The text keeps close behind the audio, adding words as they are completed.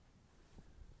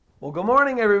Well, good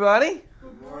morning, everybody.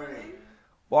 Good morning.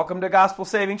 Welcome to Gospel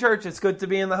Saving Church. It's good to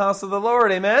be in the house of the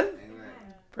Lord. Amen? Amen.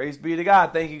 Praise be to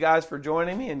God. Thank you guys for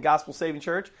joining me in Gospel Saving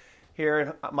Church here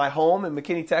in my home in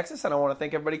McKinney, Texas. And I want to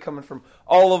thank everybody coming from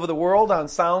all over the world on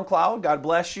SoundCloud. God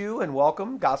bless you and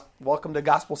welcome. Welcome to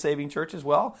Gospel Saving Church as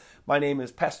well. My name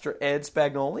is Pastor Ed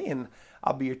Spagnoli, and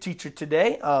I'll be your teacher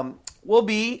today. We'll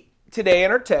be today in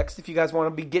our text, if you guys want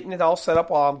to be getting it all set up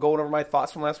while I'm going over my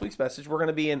thoughts from last week's message, we're going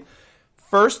to be in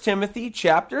 1 Timothy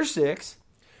chapter 6,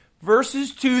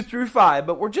 verses 2 through 5.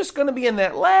 But we're just going to be in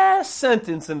that last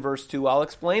sentence in verse 2. I'll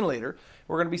explain later.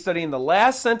 We're going to be studying the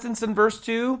last sentence in verse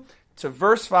 2 to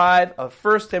verse 5 of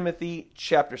 1 Timothy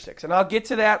chapter 6. And I'll get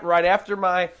to that right after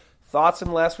my thoughts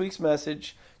in last week's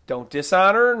message. Don't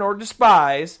dishonor nor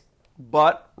despise,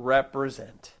 but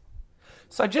represent.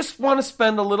 So I just want to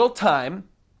spend a little time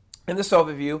in this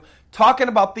overview talking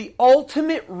about the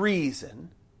ultimate reason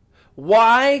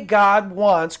why God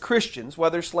wants Christians,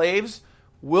 whether slaves,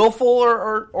 willful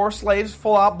or slaves,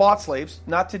 full-out bought slaves,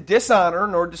 not to dishonor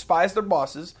nor despise their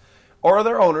bosses or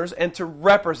their owners, and to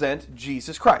represent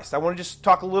Jesus Christ. I want to just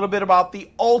talk a little bit about the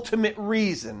ultimate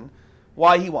reason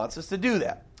why he wants us to do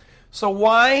that. So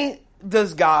why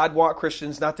does God want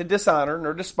Christians not to dishonor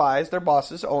nor despise their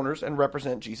bosses, owners, and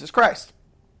represent Jesus Christ?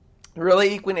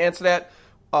 Really, you can answer that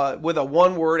with a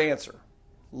one-word answer: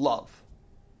 love.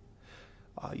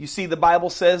 You see, the Bible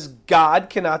says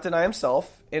God cannot deny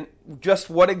himself, and just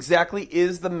what exactly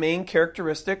is the main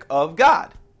characteristic of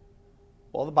God?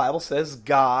 Well, the Bible says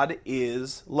God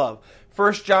is love.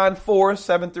 1 John 4,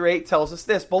 7 through 8 tells us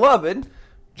this: Beloved,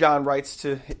 John writes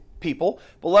to people,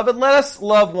 Beloved, let us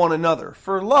love one another,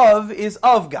 for love is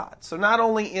of God. So not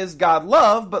only is God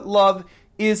love, but love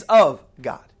is of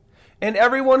God. And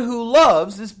everyone who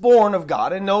loves is born of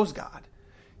God and knows God.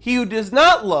 He who does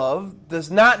not love does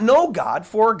not know God,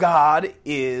 for God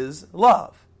is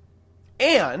love.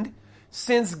 And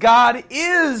since God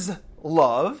is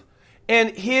love, and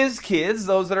his kids,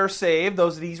 those that are saved,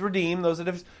 those that he's redeemed, those that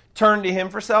have turned to him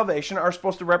for salvation, are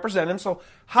supposed to represent him. So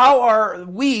how are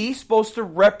we supposed to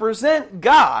represent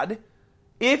God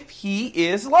if he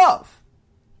is love?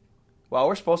 Well,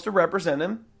 we're supposed to represent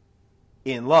him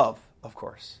in love, of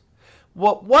course.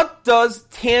 Well, what does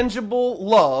tangible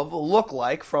love look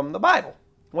like from the Bible?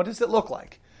 What does it look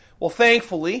like? Well,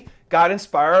 thankfully, God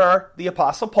inspired the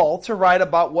Apostle Paul to write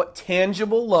about what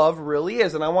tangible love really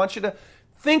is. And I want you to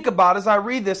think about, as I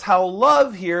read this, how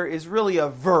love here is really a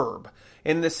verb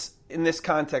in this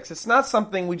context. It's not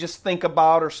something we just think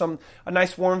about or a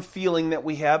nice warm feeling that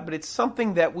we have, but it's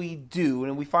something that we do.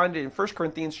 And we find it in 1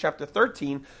 Corinthians chapter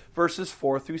 13, verses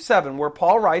 4 through 7, where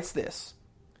Paul writes this: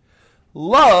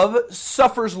 Love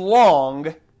suffers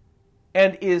long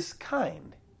and is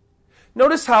kind.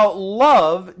 Notice how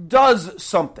love does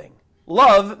something.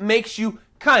 Love makes you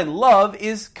kind. Love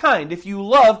is kind. If you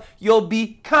love, you'll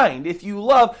be kind. If you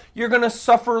love, you're going to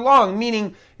suffer long,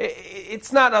 meaning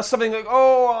it's not something like,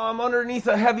 oh, I'm underneath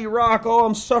a heavy rock, oh,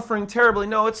 I'm suffering terribly.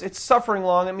 No, it's suffering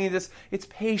long. It means it's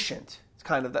patient. It's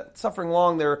kind of that suffering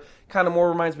long there kind of more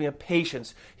reminds me of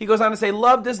patience. He goes on to say,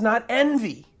 love does not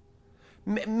envy.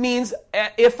 Means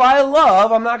if I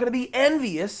love, I'm not going to be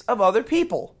envious of other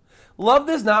people. Love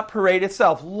does not parade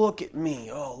itself. Look at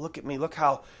me. Oh, look at me. Look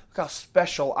how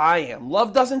special I am.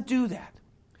 Love doesn't do that.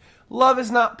 Love is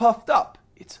not puffed up.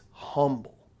 It's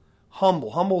humble.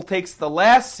 Humble takes the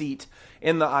last seat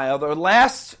in the aisle, the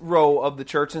last row of the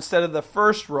church instead of the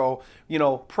first row. You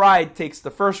know, pride takes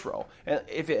the first row,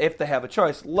 if they have a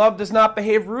choice. Love does not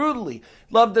behave rudely.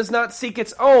 Love does not seek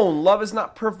its own. Love is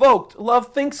not provoked.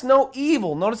 Love thinks no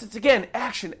evil. Notice it's again,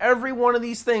 action. Every one of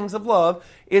these things of love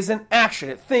is an action.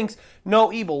 It thinks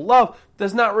no evil. Love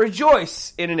does not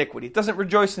rejoice in iniquity. It doesn't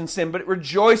rejoice in sin, but it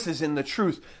rejoices in the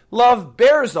truth. Love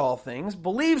bears all things,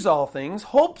 believes all things,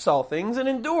 hopes all things, and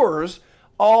endures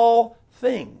all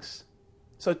things.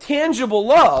 So tangible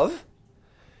love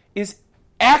is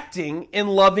acting in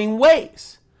loving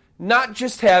ways, not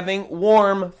just having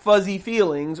warm, fuzzy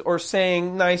feelings or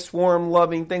saying nice, warm,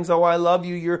 loving things. Oh, I love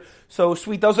you, you're so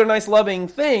sweet. Those are nice, loving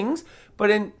things.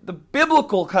 But in the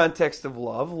biblical context of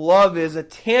love, love is a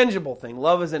tangible thing.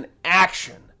 Love is an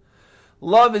action.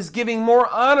 Love is giving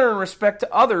more honor and respect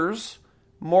to others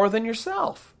more than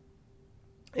yourself.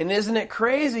 And isn't it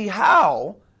crazy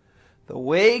how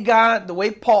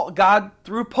God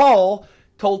through Paul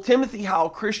told Timothy how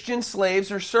Christian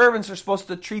slaves or servants are supposed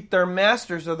to treat their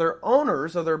masters or their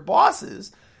owners or their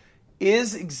bosses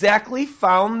is exactly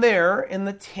found there in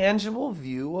the tangible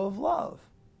view of love.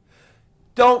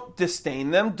 Don't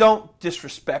disdain them. Don't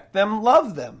disrespect them.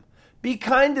 Love them. Be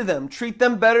kind to them. Treat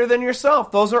them better than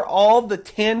yourself. Those are all the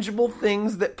tangible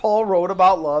things that Paul wrote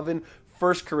about love in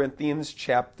 1 Corinthians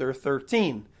chapter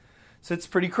 13. So it's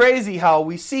pretty crazy how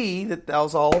we see that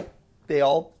they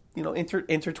all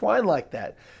intertwine like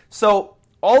that. So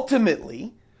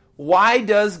ultimately, why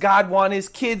does God want his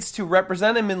kids to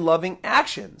represent him in loving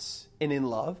actions and in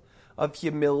love of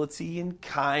humility and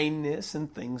kindness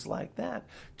and things like that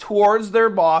towards their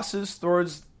bosses,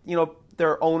 towards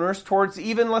their owners, towards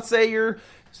even, let's say, you're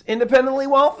independently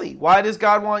wealthy? Why does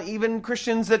God want even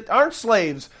Christians that aren't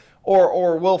slaves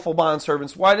or willful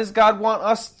bondservants? Why does God want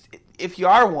us, if you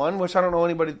are one, which I don't know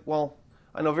anybody, well,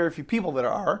 I know very few people that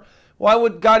are, why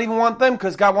would God even want them?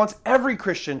 Because God wants every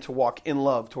Christian to walk in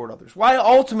love toward others. Why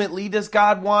ultimately does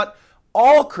God want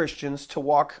all Christians to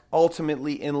walk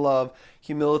ultimately in love,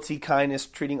 humility, kindness,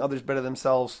 treating others better than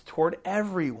themselves toward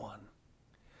everyone?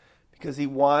 Because he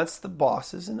wants the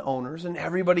bosses and owners and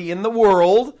everybody in the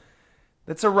world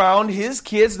that's around his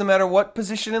kids, no matter what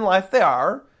position in life they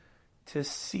are, to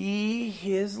see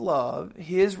his love,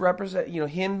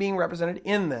 him being represented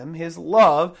in them, his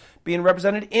love being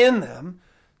represented in them,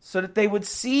 so that they would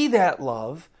see that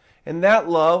love, and that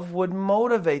love would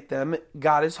motivate them,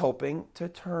 God is hoping, to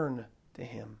turn to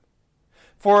him.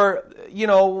 For,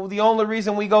 the only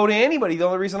reason we go to anybody, the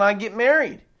only reason I get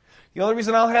married, the only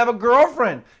reason I'll have a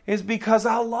girlfriend is because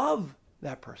I love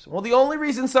that person. Well, the only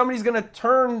reason somebody's going to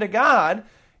turn to God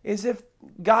is if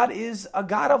God is a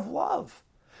God of love.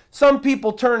 Some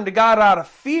people turn to God out of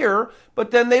fear,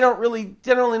 but then they don't really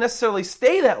generally necessarily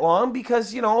stay that long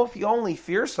because, if you only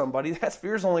fear somebody, that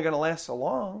fear is only going to last so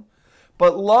long.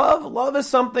 But love is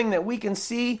something that we can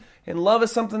see, and love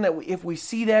is something that if we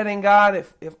see that in God,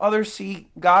 if others see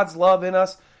God's love in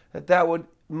us, that would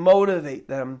motivate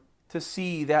them to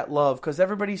see that love, because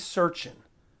everybody's searching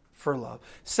for love.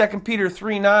 2 Peter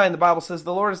 3:9, the Bible says,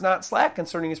 the Lord is not slack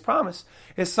concerning his promise,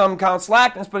 as some count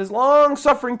slackness, but is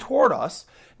long-suffering toward us,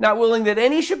 not willing that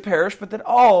any should perish, but that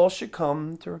all should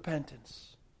come to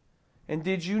repentance. And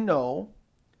did you know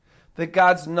that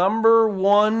God's number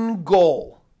one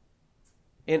goal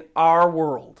in our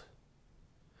world,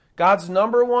 God's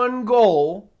number one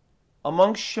goal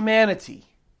amongst humanity,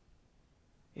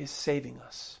 is saving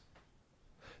us?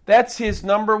 That's his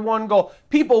number one goal.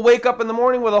 People wake up in the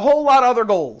morning with a whole lot of other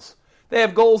goals. They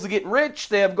have goals of getting rich.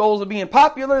 They have goals of being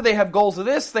popular. They have goals of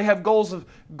this. They have goals of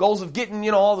getting,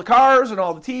 all the cars and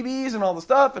all the TVs and all the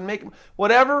stuff and making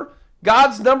whatever.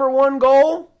 God's number one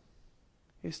goal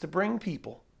is to bring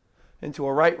people into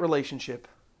a right relationship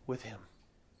with him.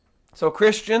 So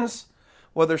Christians,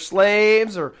 whether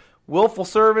slaves or willful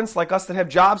servants like us that have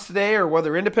jobs today, or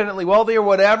whether independently wealthy or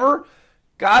whatever,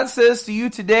 God says to you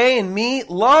today and me,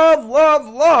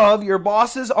 love your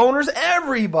bosses, owners,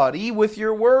 everybody with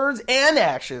your words and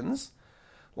actions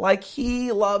like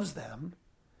he loves them,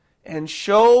 and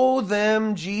show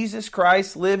them Jesus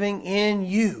Christ living in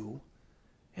you,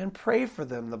 and pray for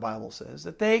them, the Bible says,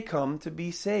 that they come to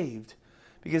be saved.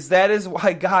 Because that is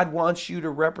why God wants you to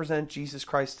represent Jesus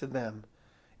Christ to them.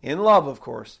 In love, of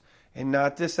course, and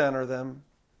not dishonor them,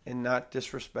 and not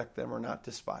disrespect them, or not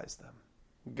despise them.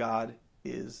 God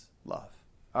is love.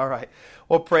 All right.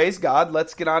 Well, praise God.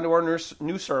 Let's get on to our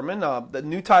new sermon. The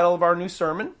new title of our new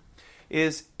sermon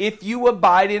is, If You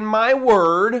Abide in My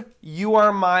Word, You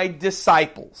Are My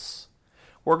Disciples.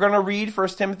 We're going to read 1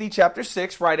 Timothy chapter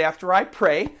 6 right after I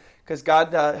pray, because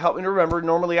God helped me to remember.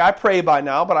 Normally I pray by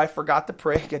now, but I forgot to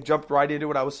pray. I jumped right into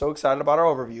it. I was so excited about our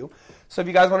overview. So if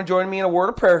you guys want to join me in a word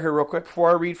of prayer here real quick before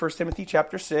I read 1 Timothy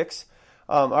chapter 6,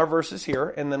 our verses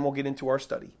here, and then we'll get into our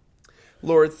study.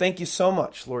 Lord, thank you so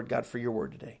much, Lord God, for your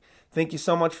word today. Thank you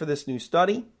so much for this new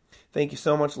study. Thank you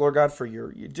so much, Lord God, for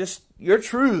your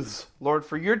truths, Lord,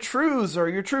 for your truths are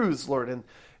your truths, Lord.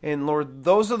 And Lord,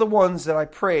 those are the ones that I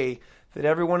pray that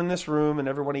everyone in this room and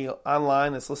everybody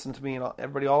online that's listening to me and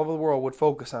everybody all over the world would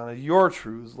focus on, is your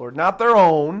truths, Lord, not their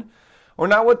own, or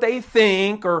not what they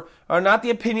think, or not the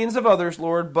opinions of others,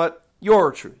 Lord, but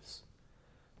your truths.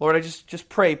 Lord, I just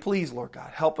pray, please, Lord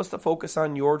God, help us to focus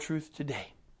on your truth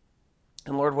today.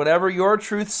 And Lord, whatever your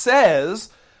truth says,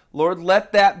 Lord,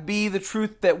 let that be the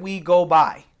truth that we go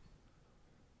by.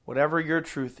 Whatever your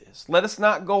truth is. Let us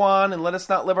not go on and let us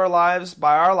not live our lives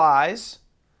by our lies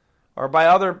or by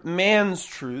other man's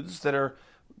truths that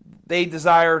they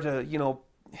desire to,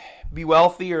 be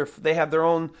wealthy, or if they have their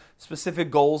own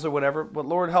specific goals or whatever. But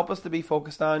Lord, help us to be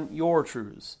focused on your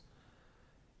truths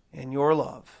and your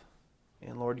love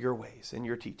and, Lord, your ways and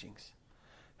your teachings.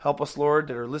 Help us, Lord,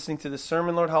 that are listening to this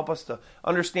sermon, Lord. Help us to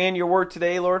understand your word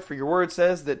today, Lord, for your word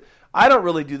says that I don't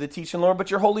really do the teaching, Lord,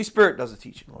 but your Holy Spirit does the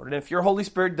teaching, Lord. And if your Holy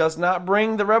Spirit does not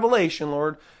bring the revelation,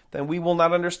 Lord, then we will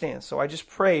not understand. So I just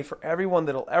pray for everyone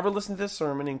that will ever listen to this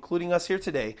sermon, including us here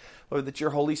today, Lord, that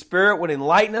your Holy Spirit would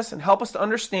enlighten us and help us to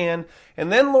understand.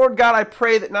 And then, Lord God, I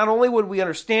pray that not only would we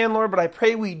understand, Lord, but I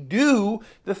pray we do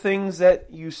the things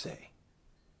that you say.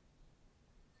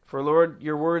 For, Lord,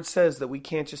 your word says that we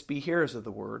can't just be hearers of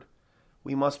the word.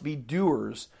 We must be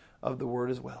doers of the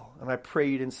word as well. And I pray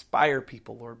you'd inspire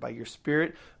people, Lord, by your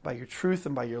Spirit, by your truth,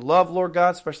 and by your love, Lord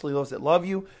God, especially those that love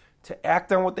you, to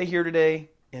act on what they hear today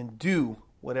and do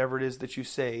whatever it is that you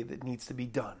say that needs to be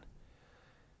done.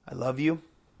 I love you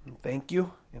and thank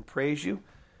you and praise you.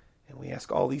 And we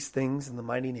ask all these things in the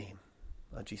mighty name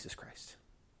of Jesus Christ.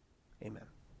 Amen.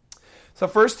 So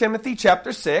 1 Timothy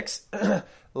chapter 6,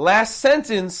 last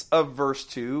sentence of verse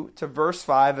 2 to verse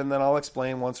 5, and then I'll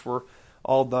explain once we're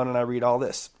all done and I read all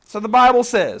this. So the Bible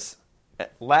says,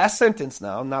 last sentence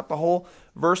now, not the whole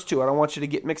verse 2. I don't want you to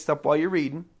get mixed up while you're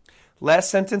reading. Last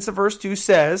sentence of verse 2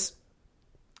 says,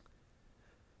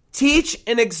 teach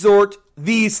and exhort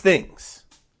these things.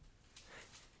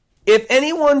 If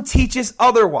anyone teaches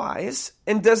otherwise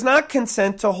and does not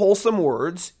consent to wholesome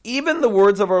words, even the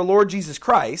words of our Lord Jesus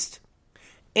Christ,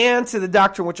 and to the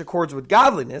doctrine which accords with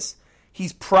godliness,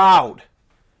 he's proud,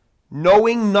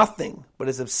 knowing nothing, but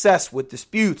is obsessed with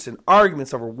disputes and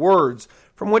arguments over words,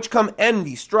 from which come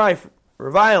envy, strife,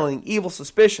 reviling, evil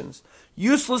suspicions,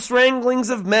 useless wranglings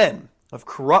of men, of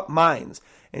corrupt minds,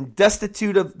 and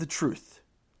destitute of the truth,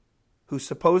 who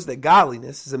suppose that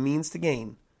godliness is a means to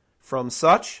gain. From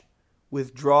such,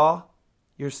 withdraw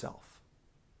yourself.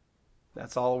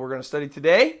 That's all we're going to study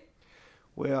today.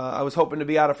 I was hoping to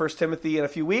be out of 1 Timothy in a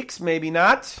few weeks, maybe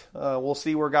not. We'll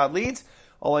see where God leads.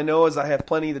 All I know is I have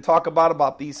plenty to talk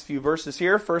about these few verses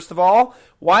here. First of all,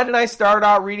 why did I start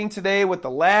out reading today with the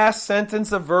last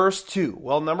sentence of verse 2?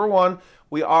 Well, number one,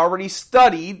 we already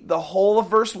studied the whole of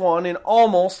verse 1 and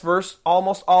almost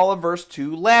all of verse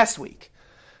 2 last week.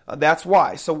 That's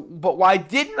why. But why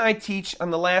didn't I teach on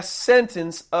the last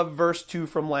sentence of verse 2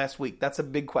 from last week? That's a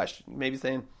big question. You may be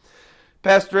saying,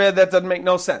 Pastor Ed, that doesn't make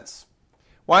no sense.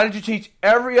 Why did you teach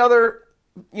every other,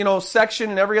 section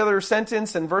and every other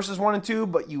sentence in verses 1 and 2,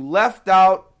 but you left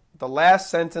out the last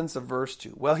sentence of verse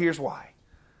 2? Well, here's why.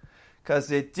 Because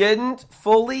it didn't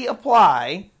fully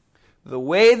apply the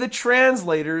way the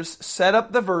translators set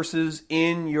up the verses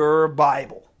in your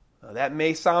Bible. Now, that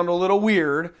may sound a little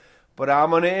weird, but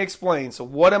I'm going to explain. So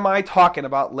what am I talking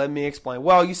about? Let me explain.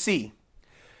 Well, you see,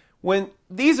 when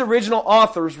these original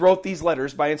authors wrote these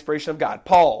letters by inspiration of God,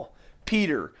 Paul,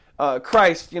 Peter,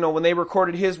 Christ, when they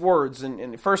recorded his words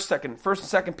in First and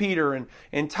Second Peter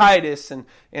and Titus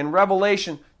and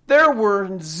Revelation, there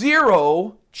were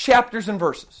 0 chapters and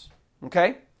verses.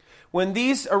 Okay, when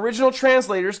these original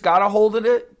translators got a hold of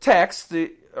the text,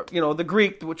 the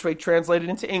Greek, which they translated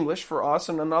into English for us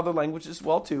and in other languages as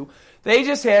well too, they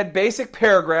just had basic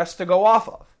paragraphs to go off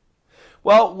of.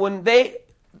 Well, they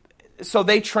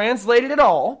translated it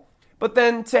all, but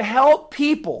then to help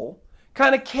people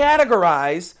kind of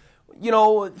categorize,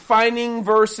 finding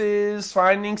verses,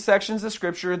 finding sections of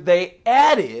Scripture, they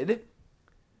added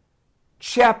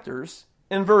chapters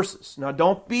and verses. Now,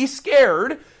 don't be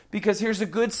scared, because here's a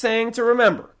good saying to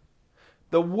remember.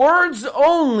 The words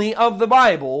only of the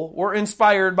Bible were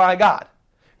inspired by God.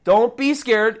 Don't be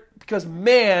scared, because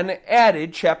man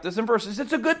added chapters and verses.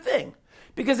 It's a good thing,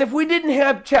 because if we didn't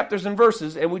have chapters and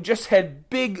verses and we just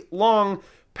had big, long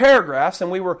paragraphs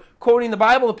and we were quoting the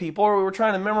Bible to people, or we were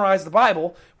trying to memorize the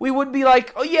Bible, we would be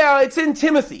like, oh yeah, it's in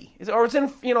Timothy, or it's in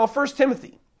 1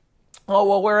 Timothy. Oh,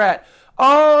 well, where at?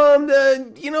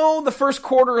 The first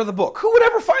quarter of the book. Who would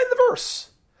ever find the verse?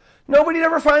 Nobody would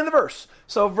ever find the verse.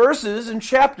 So verses and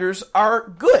chapters are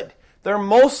good. They're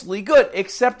mostly good,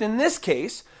 except in this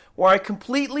case, where I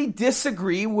completely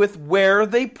disagree with where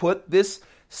they put this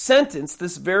sentence,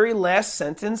 this very last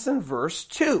sentence in verse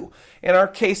 2. In our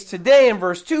case today, in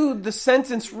verse 2, the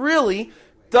sentence really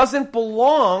doesn't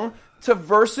belong to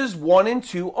verses 1 and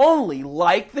 2 only,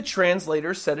 like the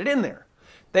translators set it in there.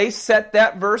 They set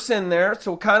that verse in there,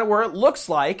 so kind of where it looks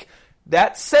like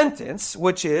that sentence,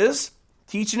 which is,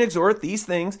 teach and exhort these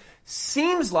things,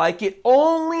 seems like it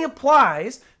only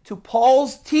applies to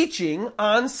Paul's teaching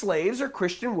on slaves or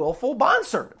Christian willful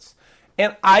bondservants.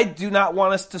 And I do not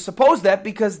want us to suppose that,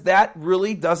 because that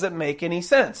really doesn't make any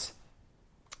sense.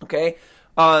 Okay?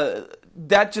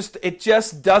 It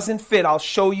just doesn't fit. I'll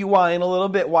show you why in a little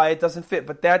bit, why it doesn't fit,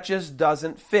 but that just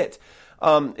doesn't fit.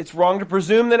 It's wrong to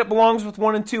presume that it belongs with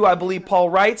 1 and 2. I believe Paul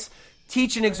writes,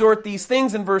 teach and exhort these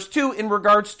things in verse 2 in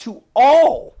regards to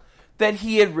all that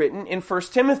he had written in 1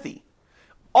 Timothy.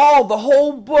 All, the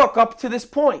whole book up to this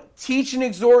point. Teach and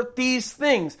exhort these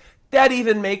things. That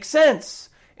even makes sense.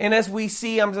 And as we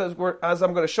see, as I'm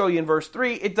going to show you in verse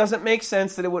 3, it doesn't make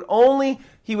sense that it would only,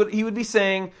 he would be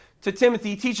saying to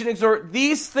Timothy, teach and exhort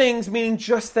these things, meaning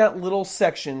just that little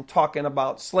section talking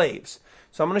about slaves.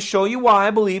 So I'm going to show you why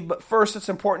I believe, but first it's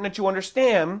important that you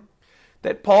understand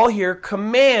that Paul here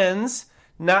commands,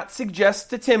 not suggests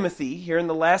to Timothy, here in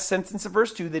the last sentence of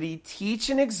verse 2, that he teach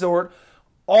and exhort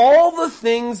all the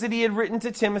things that he had written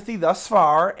to Timothy thus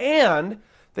far, and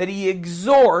that he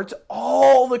exhort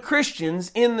all the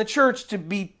Christians in the church to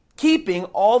be keeping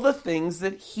all the things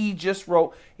that he just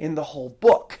wrote in the whole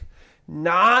book.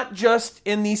 Not just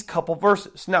in these couple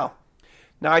verses. Now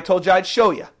I told you I'd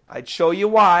show you. I'd show you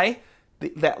why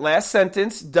that last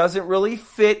sentence doesn't really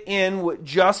fit in with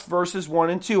just verses 1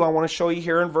 and 2. I want to show you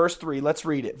here in verse 3. Let's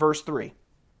read it. Verse 3.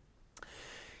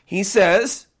 He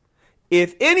says,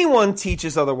 if anyone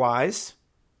teaches otherwise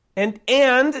and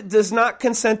does not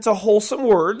consent to wholesome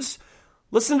words,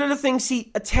 listen to the things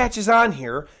he attaches on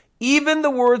here, even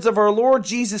the words of our Lord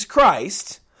Jesus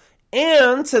Christ,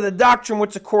 and to the doctrine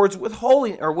which accords with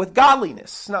with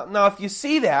godliness. Now, if you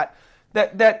see that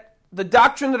the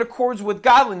doctrine that accords with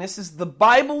godliness is the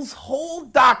Bible's whole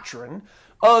doctrine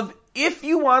of if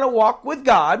you want to walk with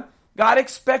God, God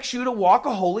expects you to walk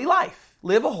a holy life,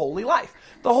 live a holy life.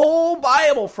 The whole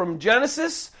Bible, from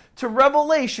Genesis to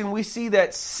Revelation, we see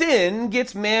that sin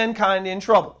gets mankind in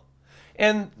trouble.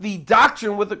 And the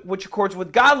doctrine which accords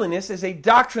with godliness is a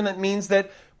doctrine that means that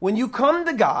when you come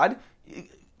to God,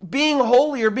 being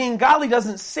holy or being godly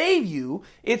doesn't save you.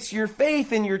 It's your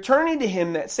faith and your turning to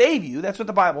Him that save you. That's what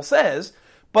the Bible says.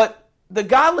 But the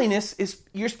godliness is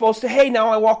you're supposed to, hey, now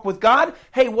I walk with God.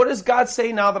 Hey, what does God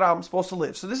say now that I'm supposed to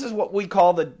live? So this is what we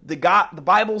call the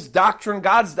Bible's doctrine,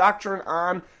 God's doctrine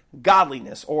on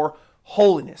godliness or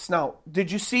holiness. Now,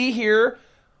 did you see here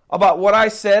about what I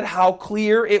said, how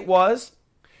clear it was?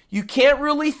 You can't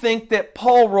really think that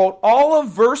Paul wrote all of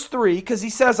verse 3 because he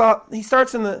says, he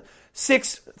starts in the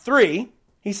 6:3,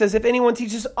 he says, if anyone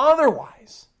teaches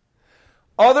otherwise,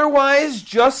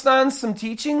 just on some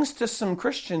teachings to some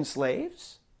Christian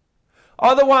slaves,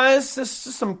 otherwise just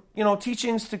some,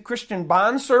 teachings to Christian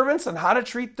bondservants on how to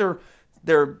treat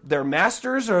their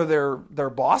masters or their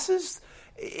bosses.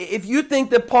 If you think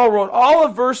that Paul wrote all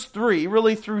of verse 3,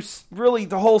 really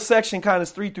the whole section kind of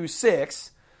is 3 through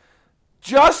 6,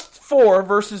 just for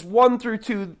verses 1 through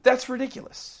 2, that's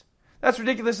ridiculous. That's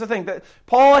ridiculous to think that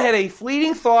Paul had a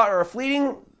fleeting thought or a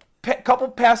fleeting couple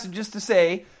passages to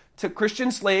say to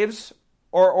Christian slaves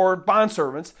or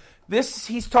bondservants.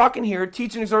 He's talking here,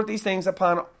 teach and exhort these things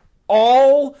upon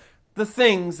all the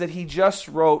things that he just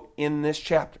wrote in this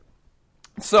chapter.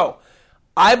 So,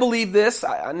 I believe this.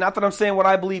 Not that I'm saying what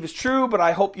I believe is true, but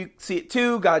I hope you see it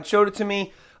too. God showed it to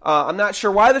me. I'm not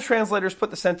sure why the translators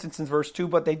put the sentence in verse 2,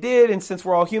 but they did. And since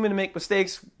we're all human and make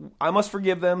mistakes, I must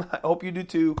forgive them. I hope you do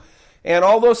too. And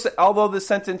although the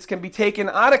sentence can be taken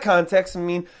out of context and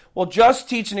mean, well, just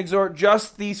teach and exhort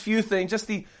just these few things,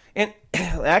 and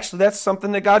actually that's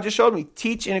something that God just showed me.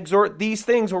 Teach and exhort these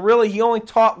things. Well, really, he only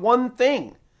taught one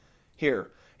thing here.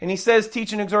 And he says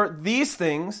teach and exhort these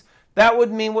things. That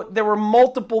would mean there were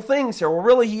multiple things here. Well,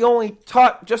 really, he only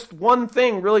taught just one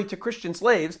thing, really, to Christian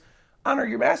slaves. Honor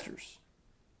your masters.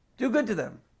 Do good to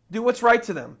them. Do what's right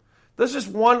to them. That's just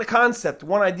one concept,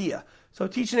 one idea. So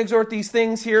teach and exhort these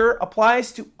things here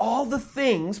applies to all the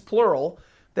things, plural,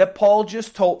 that Paul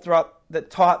just taught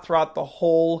throughout the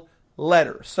whole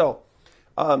letter. So,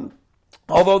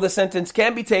 although the sentence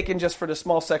can be taken just for the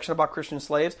small section about Christian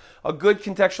slaves, a good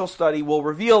contextual study will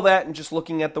reveal that, and just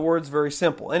looking at the words, very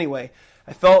simple. Anyway,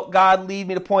 I felt God lead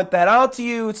me to point that out to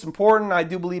you. It's important. I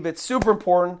do believe it's super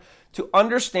important to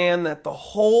understand that the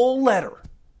whole letter,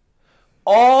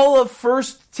 all of 1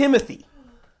 Timothy,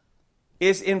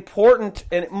 is important,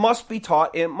 and it must be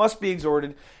taught, and it must be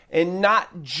exhorted, and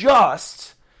not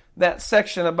just that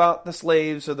section about the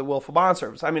slaves or the willful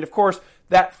bondservants. I mean, of course,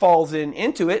 that falls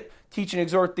into it. Teach and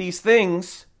exhort these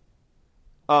things.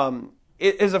 It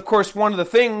is, of course, one of the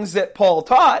things that Paul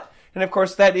taught, and of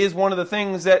course, that is one of the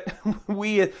things that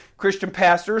we Christian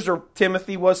pastors, or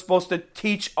Timothy was supposed to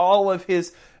teach all of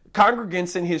his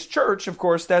congregants in his church. Of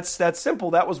course, that's simple.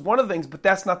 That was one of the things, but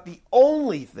that's not the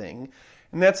only thing.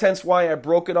 And that's hence why I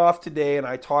broke it off today and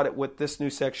I taught it with this new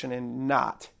section and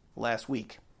not last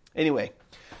week. Anyway,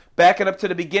 backing up to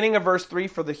the beginning of verse 3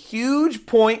 for the huge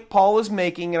point Paul is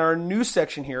making in our new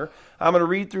section here. I'm going to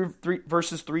read through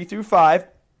verses 3 through 5.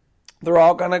 They're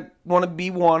all going to want to be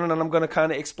one, and then I'm going to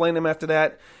kind of explain them after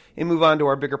that and move on to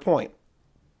our bigger point.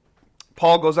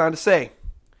 Paul goes on to say,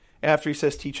 after he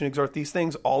says teach and exhort these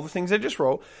things, all the things I just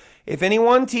wrote, if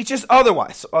anyone teaches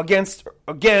otherwise, against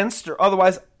or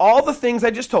otherwise all the things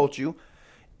I just told you,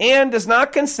 and does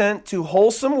not consent to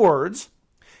wholesome words,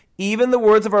 even the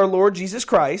words of our Lord Jesus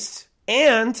Christ,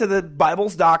 and to the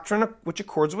Bible's doctrine which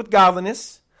accords with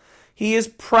godliness, he is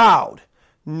proud,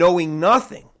 knowing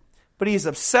nothing, but he is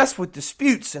obsessed with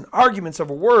disputes and arguments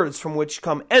over words from which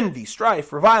come envy,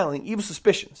 strife, reviling, evil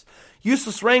suspicions,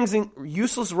 useless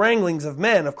wranglings of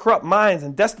men of corrupt minds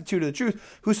and destitute of the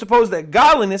truth, who suppose that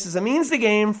godliness is a means to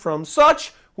gain. From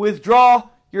such withdraw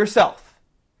yourself.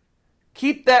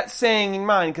 Keep that saying in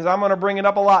mind, because I'm going to bring it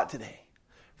up a lot today.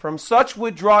 From such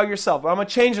withdraw yourself. I'm going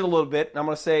to change it a little bit, and I'm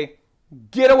going to say,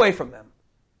 get away from them.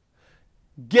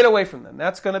 Get away from them.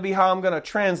 That's going to be how I'm going to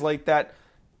translate that,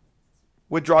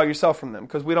 withdraw yourself from them,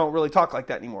 because we don't really talk like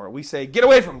that anymore. We say, get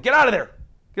away from them. Get out of there.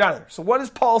 Get out of there. So what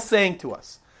is Paul saying to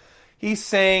us? He's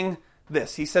saying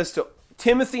this. He says to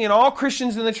Timothy and all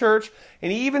Christians in the church,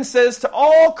 and he even says to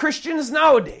all Christians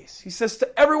nowadays. He says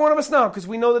to every one of us now, because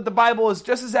we know that the Bible is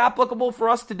just as applicable for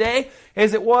us today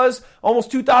as it was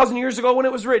almost 2,000 years ago when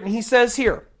it was written. He says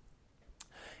here,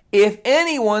 if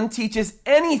anyone teaches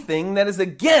anything that is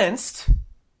against,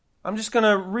 I'm just going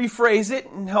to rephrase it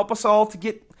and help us all to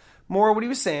get more of what he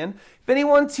was saying. If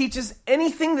anyone teaches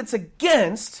anything that's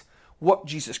against what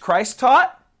Jesus Christ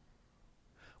taught,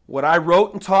 what I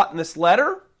wrote and taught in this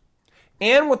letter,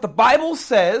 and what the Bible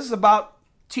says about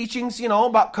teachings,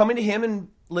 about coming to him and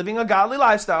living a godly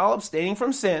lifestyle, abstaining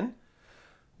from sin,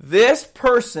 this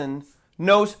person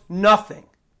knows nothing.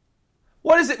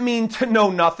 What does it mean to know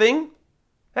nothing?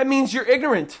 That means you're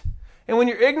ignorant. And when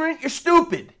you're ignorant, you're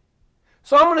stupid.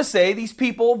 So I'm going to say these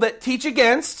people that teach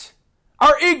against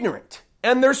are ignorant.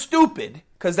 And they're stupid,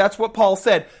 because that's what Paul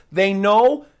said. They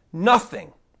know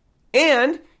nothing.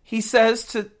 And he says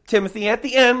to Timothy at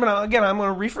the end, but again, I'm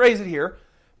going to rephrase it here,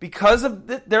 because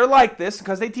they're like this,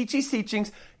 because they teach these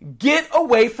teachings, get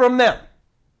away from them.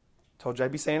 Told you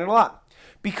I'd be saying it a lot.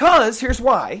 Because, here's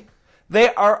why,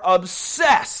 they are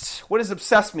obsessed. What does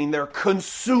obsessed mean? They're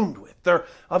consumed with. They're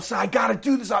obsessed. I got to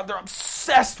do this. They're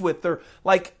obsessed with. They're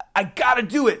like, I got to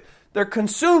do it. They're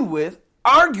consumed with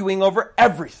arguing over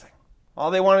everything.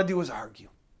 All they want to do is argue.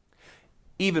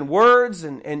 Even words,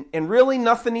 and really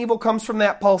nothing evil comes from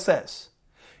that, Paul says.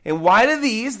 And why do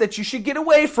these that you should get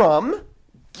away from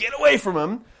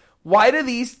them, why do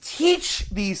these teach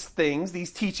these things,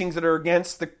 these teachings that are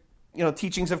against the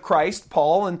teachings of Christ,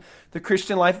 Paul, and the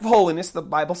Christian life of holiness the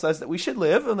Bible says that we should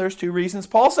live? And there's two reasons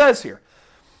Paul says here.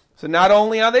 So not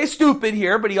only are they stupid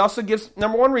here, but he also gives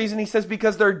number one reason. He says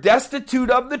because they're destitute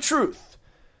of the truth.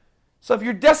 So if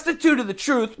you're destitute of the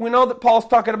truth, we know that Paul's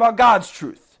talking about God's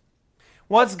truth.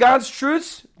 What's God's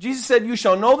truth? Jesus said, you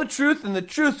shall know the truth, and the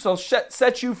truth shall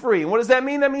set you free. And what does that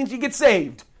mean? That means you get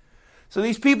saved. So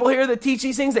these people here that teach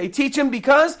these things, they teach them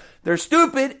because they're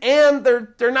stupid and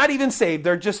they're not even saved.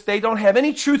 They don't have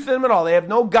any truth in them at all. They have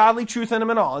no godly truth in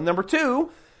them at all. And number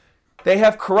two, they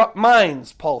have corrupt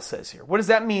minds, Paul says here. What does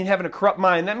that mean, having a corrupt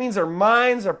mind? That means their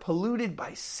minds are polluted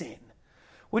by sin,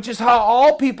 which is how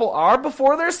all people are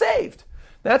before they're saved.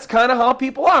 That's kind of how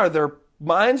people are. Their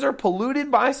minds are polluted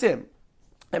by sin.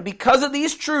 And because of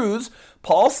these truths,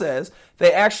 Paul says,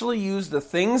 they actually use the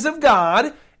things of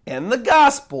God and the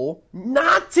gospel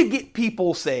not to get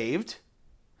people saved,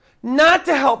 not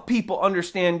to help people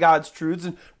understand God's truths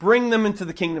and bring them into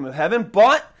the kingdom of heaven,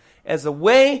 but as a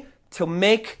way to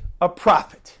make a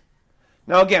profit.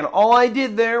 Now again, all I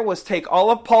did there was take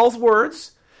all of Paul's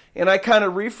words and I kind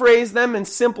of rephrased them and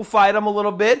simplified them a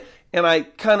little bit, and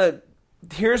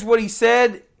here's what he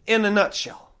said in a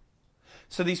nutshell.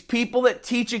 So these people that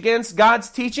teach against God's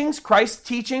teachings, Christ's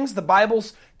teachings, the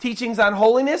Bible's teachings on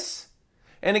holiness,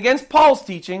 and against Paul's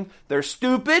teaching, they're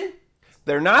stupid,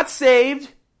 they're not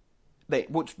saved,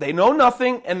 they know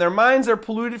nothing, and their minds are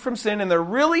polluted from sin, and they're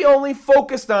really only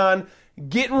focused on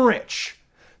getting rich.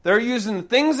 They're using the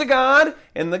things of God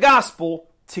and the gospel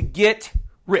to get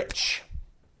rich.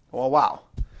 Well, wow.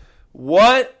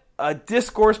 What a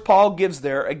discourse Paul gives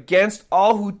there against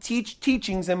all who teach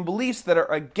teachings and beliefs that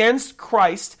are against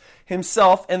Christ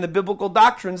himself and the biblical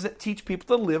doctrines that teach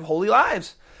people to live holy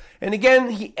lives. And again,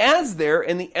 he adds there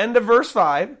in the end of verse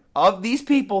 5, of these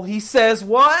people, he says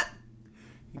what?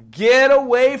 Get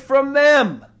away from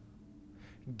them.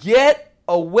 Get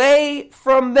away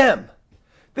from them.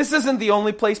 This isn't the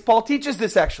only place Paul teaches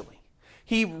this, actually.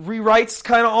 He rewrites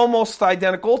kind of almost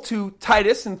identical to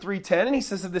Titus in 3:10, and he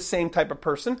says of the same type of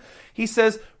person. He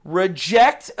says,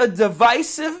 reject a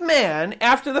divisive man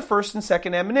after the first and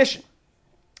second admonition.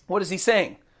 What is he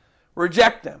saying?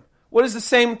 Reject them. What is the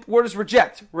same word as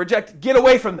reject? Reject, get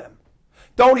away from them.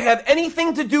 Don't have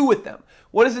anything to do with them.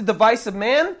 What is a divisive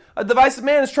man? A divisive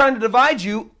man is trying to divide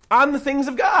you on the things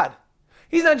of God.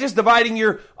 He's not just dividing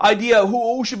your idea of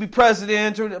who should be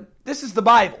president. This is the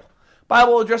Bible.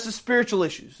 Bible addresses spiritual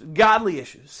issues, godly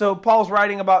issues. So Paul's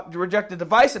writing about to reject the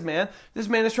divisive man. This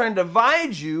man is trying to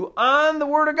divide you on the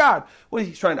Word of God. Well,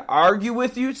 he's trying to argue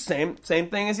with you. Same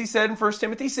thing as he said in 1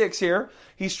 Timothy 6 here.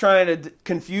 He's trying to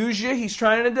confuse you. He's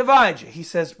trying to divide you. He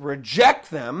says, reject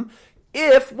them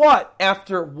if what?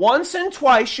 After once and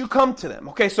twice you come to them.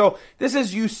 Okay, so this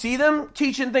is you see them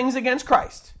teaching things against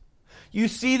Christ. You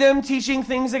see them teaching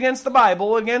things against the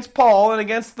Bible, against Paul, and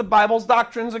against the Bible's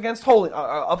doctrines against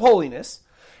of holiness.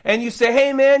 And you say,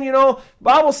 hey man,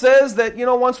 Bible says that,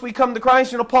 once we come to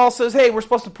Christ, Paul says, hey, we're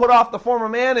supposed to put off the former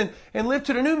man and live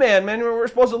to the new man. Man, we're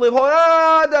supposed to live holy.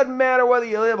 It doesn't matter whether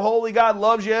you live holy. God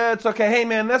loves you. It's okay. Hey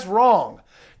man, that's wrong.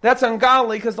 That's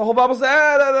ungodly because the whole Bible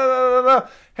says,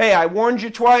 Hey, I warned you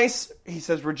twice. He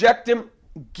says, reject him.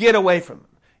 Get away from them.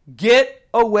 Get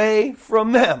away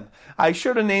from them. I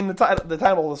should have named the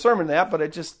title of the sermon that, but I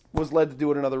just was led to do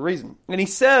it another reason. And he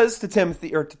says to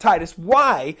Titus,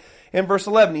 why, in verse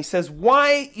 11, he says,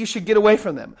 why you should get away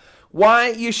from them. Why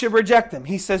you should reject them.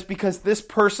 He says, because this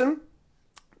person,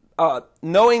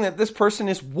 knowing that this person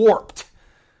is warped.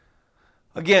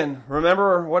 Again,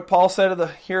 remember what Paul said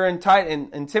here in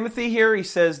Timothy here? He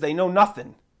says they know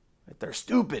nothing. They're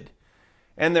stupid.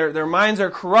 And their minds are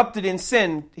corrupted in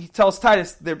sin. He tells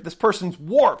Titus this person's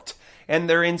warped. And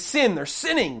they're in sin. They're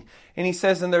sinning. And he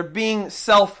says, and they're being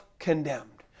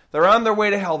self-condemned. They're on their way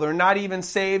to hell. They're not even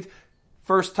saved.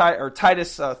 Titus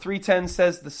 3:10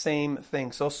 says the same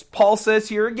thing. So Paul says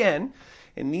here again,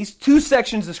 in these two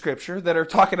sections of Scripture that are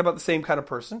talking about the same kind of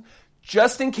person,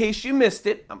 just in case you missed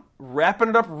it, I'm wrapping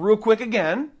it up real quick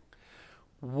again.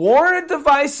 Warn a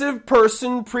divisive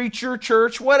person, preacher,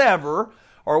 church, whatever,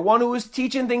 or one who is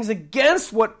teaching things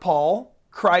against what Paul,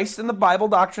 Christ, and the Bible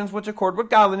doctrines which accord with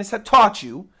godliness had taught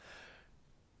you.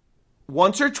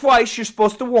 Once or twice you're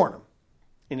supposed to warn them.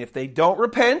 And if they don't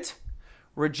repent,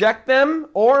 reject them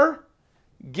or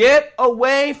get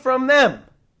away from them.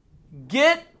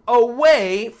 Get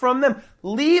away from them.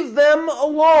 Leave them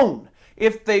alone.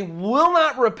 If they will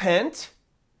not repent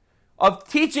of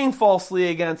teaching falsely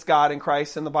against God and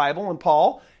Christ and the Bible and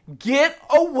Paul, get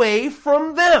away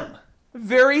from them.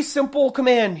 Very simple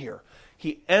command here.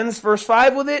 He ends verse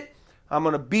 5 with it. I'm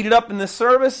going to beat it up in this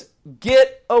service.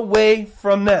 Get away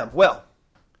from them. Well,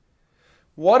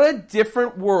 what a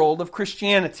different world of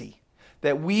Christianity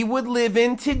that we would live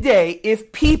in today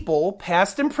if people,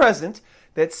 past and present,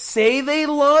 that say they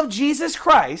love Jesus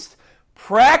Christ,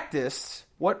 practiced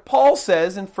what Paul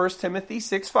says in 1 Timothy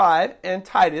 6:5 and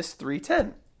Titus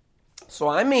 3:10. So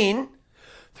I mean,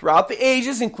 throughout the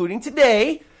ages, including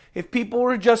today, if people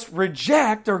were to just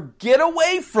reject or get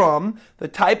away from the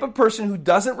type of person who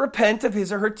doesn't repent of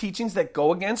his or her teachings that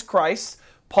go against Christ,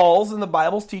 Paul's and the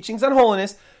Bible's teachings on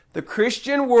holiness, the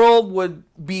Christian world would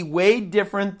be way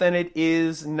different than it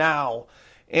is now.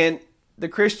 And the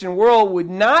Christian world would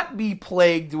not be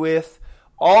plagued with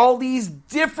all these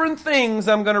different things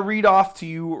I'm going to read off to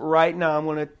you right now. I'm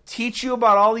going to teach you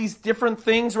about all these different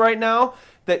things right now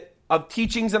of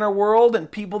teachings in our world and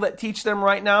people that teach them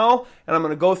right now. And I'm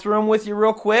going to go through them with you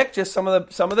real quick. Just some of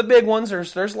the big ones.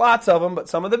 There's lots of them, but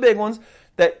some of the big ones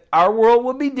that our world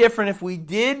would be different if we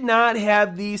did not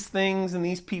have these things and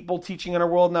these people teaching in our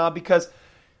world now. Because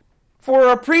for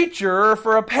a preacher or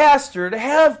for a pastor to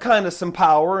have kind of some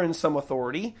power and some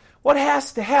authority, what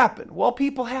has to happen? Well,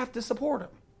 people have to support him.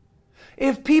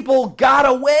 If people got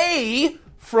away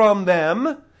from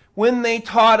them when they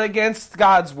taught against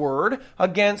God's word,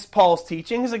 against Paul's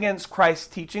teachings, against Christ's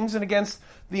teachings, and against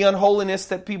the unholiness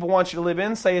that people want you to live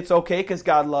in, say it's okay because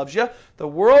God loves you, the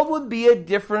world would be a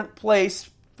different place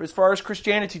as far as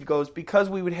Christianity goes because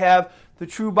we would have the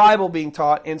true Bible being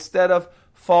taught instead of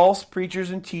false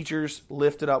preachers and teachers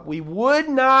lifted up. We would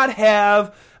not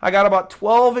have, I got about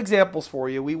 12 examples for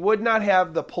you, we would not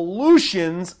have the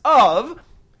pollutions of,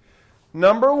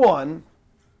 number one,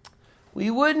 we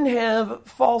wouldn't have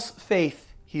false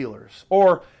faith healers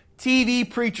or TV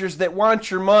preachers that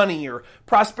want your money or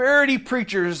prosperity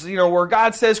preachers, where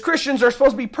God says Christians are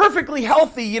supposed to be perfectly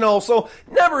healthy, so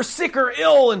never sick or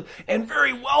ill and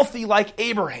very wealthy like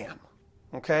Abraham.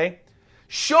 Okay?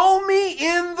 Show me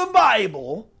in the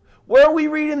Bible where we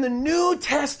read in the New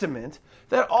Testament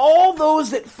that all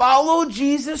those that follow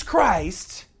Jesus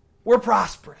Christ were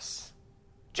prosperous.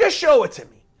 Just show it to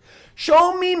me.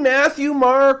 Show me Matthew,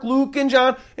 Mark, Luke, and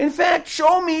John. In fact,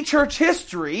 show me church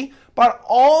history about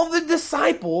all the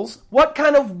disciples, what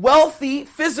kind of wealthy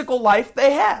physical life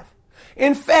they have.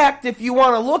 In fact, if you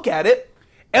want to look at it,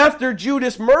 After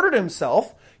Judas murdered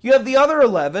himself, you have the other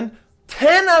 11.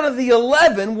 10 out of the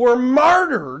 11 were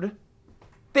martyred.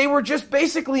 They were just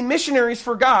basically missionaries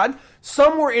for God.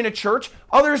 Some were in a church.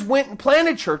 Others went and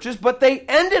planted churches, but they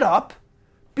ended up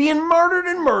being martyred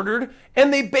and murdered,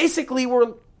 and they basically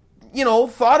were,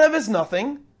 thought of as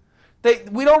nothing.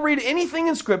 We don't read anything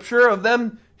in Scripture of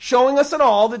them showing us at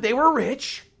all that they were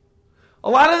rich. A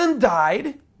lot of them died.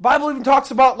 The Bible even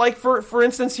talks about, like, for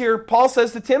instance here, Paul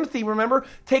says to Timothy, remember,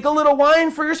 take a little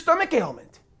wine for your stomach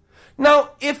ailment.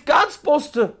 Now, if God's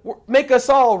supposed to make us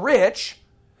all rich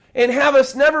and have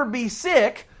us never be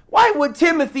sick, why would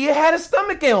Timothy have had a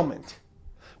stomach ailment?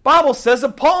 Bible says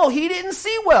that Paul, he didn't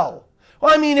see well.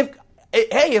 Well, I mean,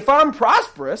 if I'm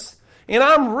prosperous and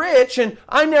I'm rich and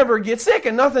I never get sick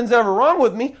and nothing's ever wrong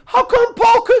with me, how come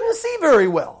Paul couldn't see very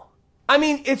well? I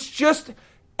mean, it's just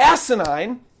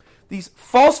asinine. These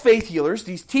false faith healers,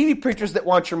 these TV preachers that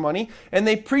want your money, and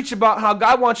they preach about how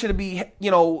God wants you to be,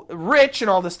 rich and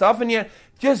all this stuff, and yet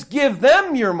just give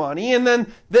them your money, and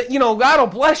then God will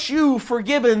bless you for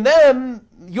giving them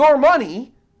your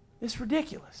money. It's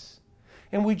ridiculous.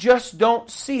 And we just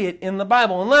don't see it in the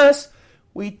Bible unless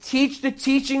we teach the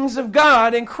teachings of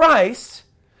God in Christ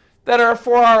that are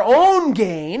for our own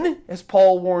gain, as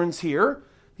Paul warns here.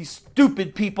 These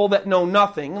stupid people that know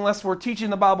nothing, unless we're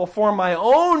teaching the Bible for my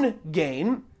own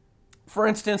gain. For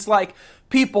instance, like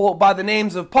people by the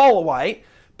names of Paula White,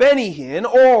 Benny Hinn,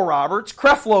 Oral Roberts,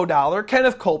 Creflo Dollar,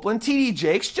 Kenneth Copeland, T.D.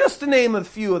 Jakes, just to name a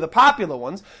few of the popular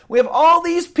ones. We have all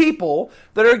these people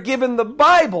that are given the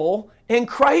Bible and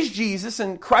Christ Jesus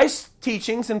and Christ's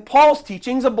teachings and Paul's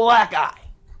teachings a black eye.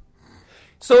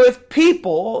 So if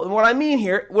people, and what I mean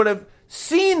here, would have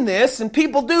seen this, and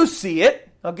people do see it,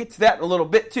 I'll get to that in a little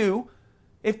bit too.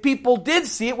 If people did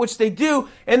see it, which they do,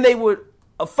 and they would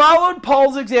have followed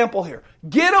Paul's example here,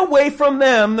 get away from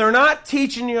them. They're not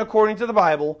teaching you according to the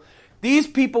Bible. These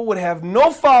people would have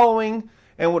no following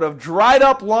and would have dried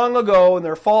up long ago, and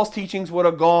their false teachings would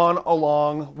have gone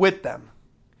along with them.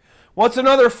 What's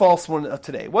another false one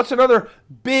today? What's another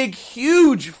big,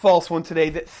 huge false one today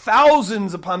that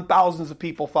thousands upon thousands of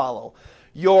people follow?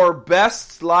 Your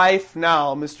best life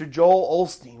now, Mr. Joel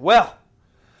Osteen. Well,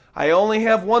 I only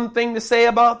have one thing to say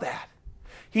about that.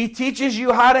 He teaches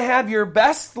you how to have your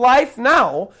best life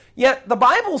now, yet the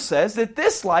Bible says that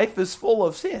this life is full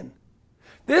of sin.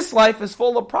 This life is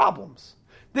full of problems.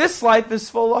 This life is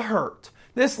full of hurt.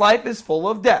 This life is full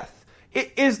of death.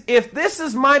 If this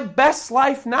is my best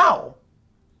life now,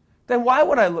 then why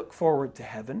would I look forward to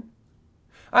heaven?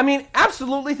 I mean,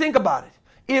 absolutely think about it.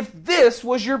 If this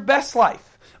was your best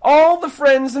life, all the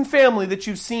friends and family that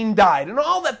you've seen died, and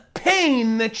all the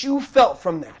pain that you felt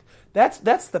from that,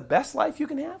 that's the best life you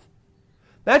can have?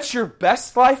 That's your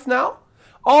best life now?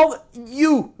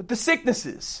 The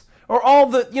sicknesses, or all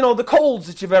the colds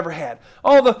that you've ever had,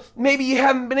 maybe you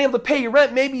haven't been able to pay your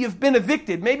rent, maybe you've been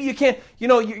evicted, maybe you can't,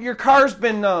 your car's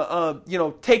been,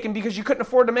 taken because you couldn't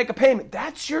afford to make a payment.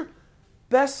 That's your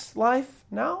best life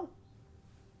now?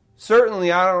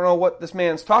 Certainly, I don't know what this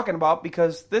man's talking about,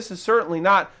 because this is certainly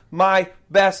not my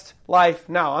best life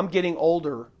now. I'm getting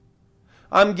older.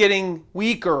 I'm getting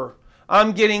weaker.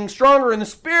 I'm getting stronger in the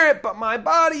spirit, but my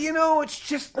body, it's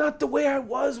just not the way I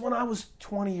was when I was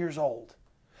 20 years old.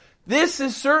 This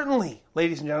is certainly,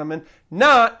 ladies and gentlemen,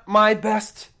 not my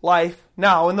best life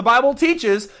now. And the Bible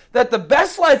teaches that the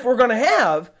best life we're going to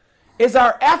have is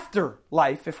our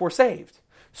afterlife if we're saved.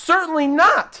 Certainly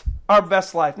not our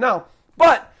best life now.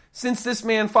 But since this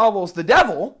man follows the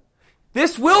devil,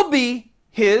 this will be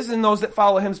his and those that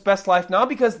follow him's best life now,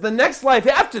 because the next life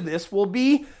after this will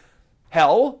be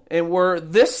hell, and where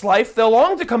this life, they'll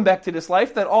long to come back to this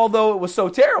life, that although it was so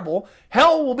terrible,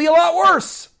 hell will be a lot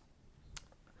worse.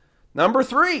 Number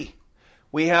 3,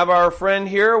 we have our friend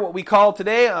here, what we call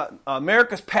today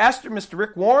America's pastor, Mr.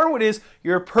 Rick Warren, what is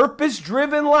your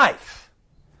purpose-driven life.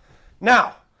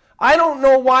 Now, I don't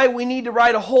know why we need to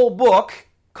write a whole book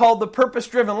called The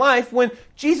Purpose-Driven Life when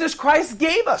Jesus Christ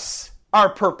gave us our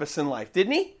purpose in life,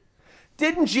 didn't he?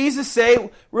 Didn't Jesus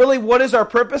say, really, what is our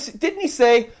purpose? Didn't he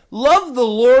say, love the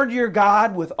Lord your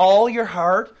God with all your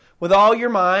heart, with all your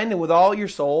mind, and with all your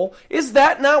soul? Is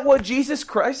that not what Jesus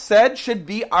Christ said should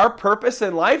be our purpose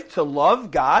in life, to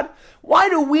love God? Why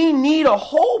do we need a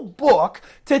whole book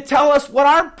to tell us what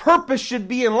our purpose should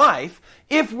be in life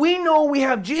if we know we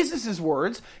have Jesus'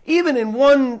 words, even in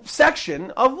one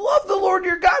section, of love the Lord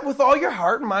your God with all your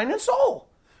heart, mind, and soul?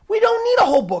 We don't need a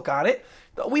whole book on it.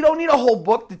 We don't need a whole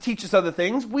book to teach us other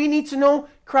things. We need to know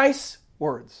Christ's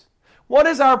words. What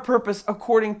is our purpose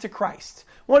according to Christ?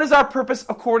 What is our purpose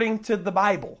according to the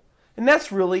Bible? And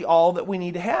that's really all that we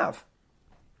need to have.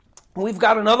 We've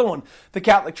got another one. The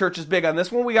Catholic Church is big on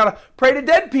this one. We got to pray to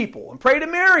dead people and pray to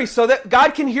Mary so that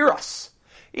God can hear us.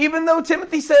 Even though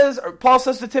Paul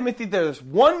says to Timothy, there's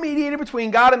one mediator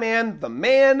between God and man, the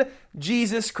man,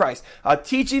 Jesus Christ. A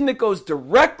teaching that goes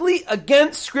directly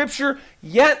against Scripture,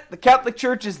 yet the Catholic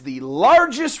Church is the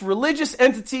largest religious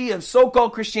entity of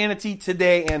so-called Christianity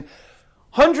today, and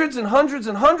hundreds and hundreds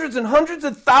and hundreds and hundreds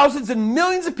of thousands and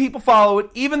millions of people follow it,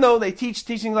 even though they teach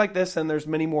teachings like this, and there's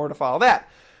many more to follow that.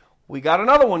 We got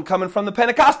another one coming from the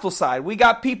Pentecostal side. We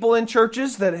got people in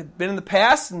churches that have been in the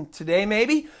past, and today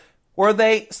maybe, where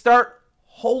they start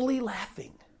holy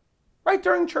laughing. Right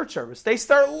during church service. They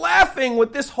start laughing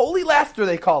with this holy laughter,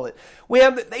 they call it.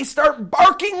 They start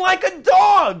barking like a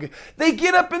dog. They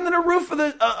get up into the roof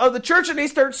of the church and they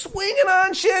start swinging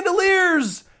on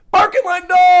chandeliers, barking like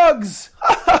dogs.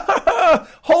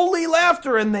 Holy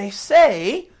laughter. And they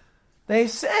say,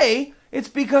 it's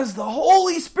because the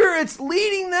Holy Spirit's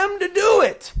leading them to do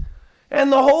it.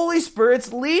 And the Holy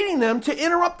Spirit's leading them to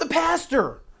interrupt the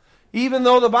pastor. Even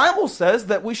though the Bible says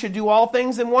that we should do all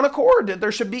things in one accord, that there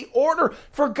should be order.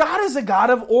 For God is a God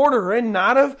of order and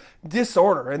not of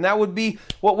disorder. And that would be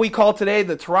what we call today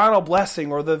the Toronto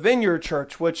Blessing or the Vineyard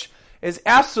Church, which is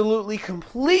absolutely,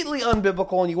 completely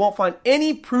unbiblical, and you won't find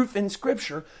any proof in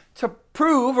Scripture to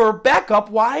prove or back up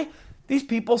why these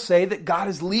people say that God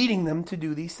is leading them to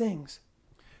do these things.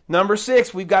 Number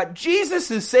 6, we've got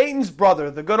Jesus is Satan's brother,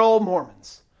 the good old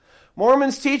Mormons.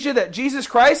 Mormons teach you that Jesus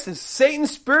Christ is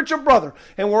Satan's spiritual brother.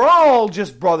 And we're all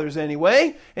just brothers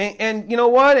anyway. And you know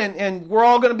what? And we're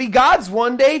all going to be gods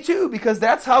one day too, because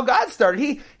that's how God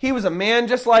started. He was a man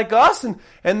just like us,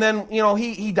 and then, you know,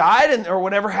 he died or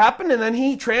whatever happened, and then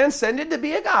he transcended to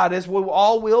be a God, as we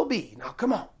all will be. Now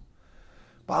come on.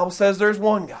 The Bible says there's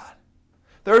one God.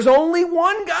 There's only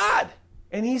one God.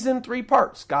 And he's in 3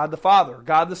 parts. God the Father,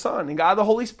 God the Son, and God the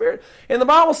Holy Spirit. And the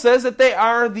Bible says that they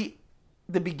are the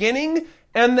beginning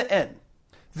and the end.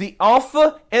 The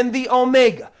Alpha and the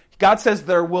Omega. God says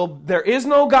there is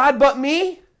no God but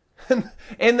me,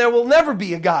 and there will never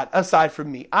be a God aside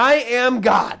from me. I am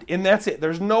God, and that's it.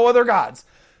 There's no other gods.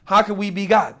 How can we be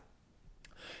God?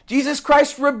 Jesus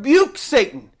Christ rebuked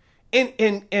Satan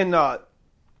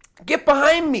get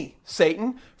behind me,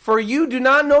 Satan, for you do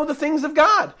not know the things of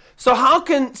God. So how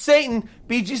can Satan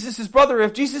be Jesus' brother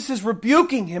if Jesus is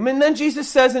rebuking him? And then Jesus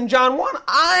says in John 1,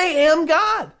 I am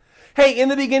God. Hey, in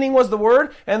the beginning was the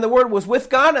Word, and the Word was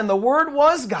with God, and the Word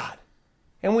was God.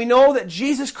 And we know that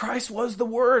Jesus Christ was the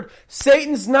Word.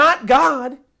 Satan's not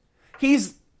God.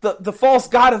 He's the false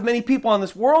god of many people on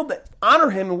this world that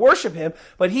honor him and worship him,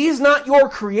 but he's not your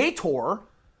creator.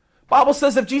 Bible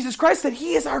says of Jesus Christ that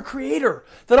he is our creator,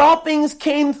 that all things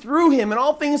came through him and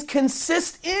all things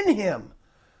consist in him.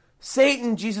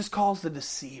 Satan, Jesus calls the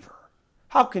deceiver.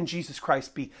 How can Jesus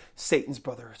Christ be Satan's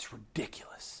brother? It's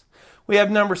ridiculous. We have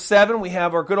number 7. We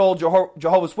have our good old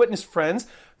Jehovah's Witness friends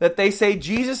that they say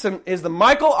Jesus is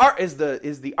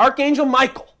the Archangel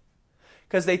Michael.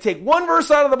 Because they take one verse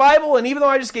out of the Bible, and even though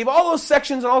I just gave all those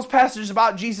sections and all those passages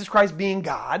about Jesus Christ being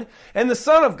God and the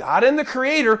Son of God and the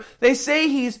Creator, they say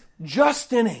he's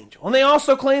just an angel. And they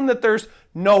also claim that there's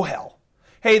no hell.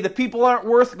 Hey, the people aren't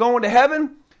worth going to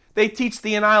heaven. They teach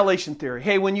the annihilation theory.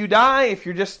 Hey, when you die, if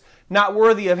you're just not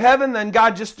worthy of heaven, then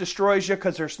God just destroys you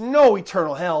because there's no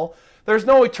eternal hell. There's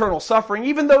no eternal suffering.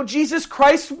 Even though Jesus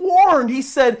Christ warned, he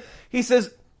says,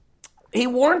 he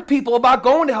warned people about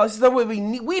going to hell. He said there will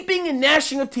be weeping and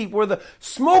gnashing of teeth where the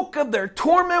smoke of their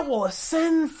torment will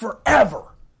ascend forever.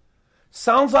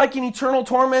 Sounds like an eternal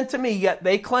torment to me, yet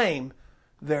they claim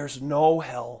there's no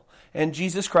hell. And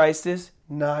Jesus Christ is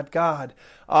not God.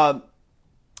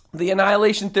 The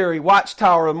annihilation theory,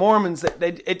 Watchtower, the Mormons,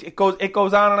 it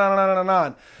goes on and on and on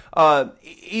and on.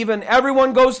 Even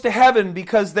everyone goes to heaven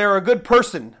because they're a good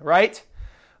person, right?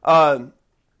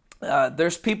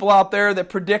 There's people out there that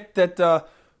predict that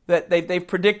they've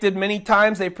predicted many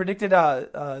times. They predicted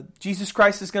Jesus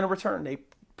Christ is going to return. They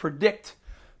predict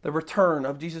the return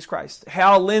of Jesus Christ.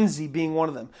 Hal Lindsey being one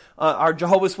of them. Our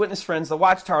Jehovah's Witness friends, the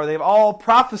Watchtower, they've all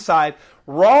prophesied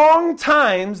wrong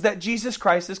times that Jesus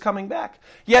Christ is coming back.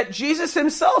 Yet Jesus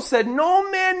himself said, no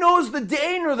man knows the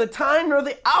day nor the time nor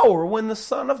the hour when the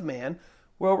Son of Man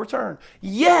will return.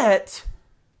 Yet,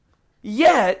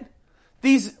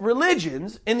 these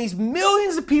religions and these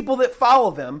millions of people that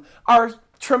follow them are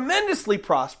tremendously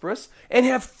prosperous and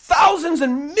have thousands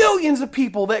and millions of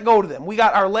people that go to them. We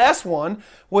got our last one,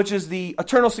 which is the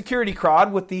Eternal Security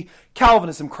crowd with the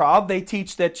Calvinism crowd. They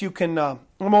teach that you can,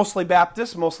 mostly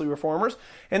Baptists, mostly Reformers,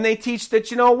 and they teach that,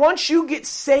 once you get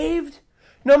saved,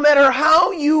 no matter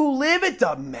how you live, it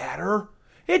doesn't matter.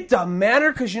 It doesn't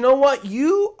matter because you know what?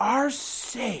 You are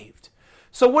saved.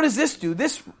 So what does this do?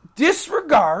 This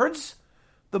disregards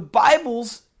the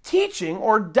Bible's teaching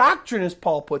or doctrine, as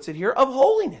Paul puts it here, of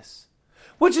holiness,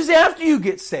 which is after you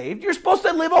get saved, you're supposed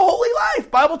to live a holy life.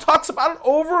 Bible talks about it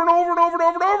over and over and over and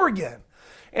over and over again.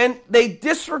 And they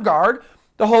disregard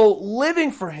the whole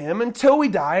living for him until we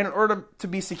die in order to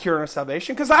be secure in our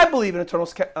salvation, because I believe in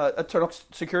eternal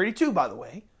security too, by the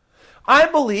way. I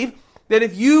believe that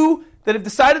if you that have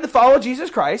decided to follow Jesus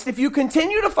Christ, if you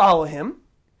continue to follow him,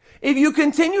 if you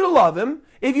continue to love him,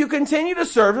 if you continue to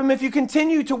serve him, if you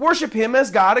continue to worship him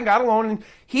as God and God alone, and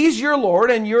he's your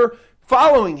Lord and you're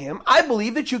following him, I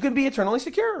believe that you can be eternally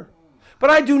secure. But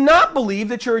I do not believe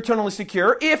that you're eternally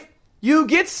secure if you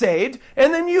get saved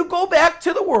and then you go back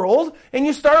to the world and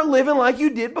you start living like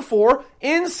you did before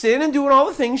in sin and doing all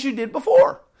the things you did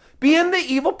before, being the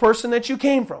evil person that you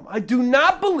came from. I do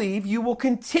not believe you will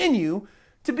continue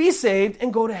to be saved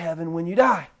and go to heaven when you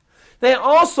die. They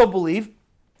also believe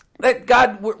that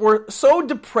God, we're so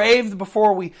depraved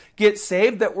before we get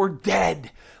saved that we're dead.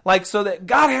 Like, so that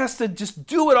God has to just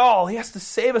do it all. He has to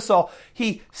save us all.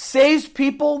 He saves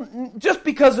people just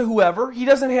because of whoever. He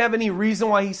doesn't have any reason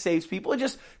why he saves people. He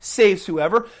just saves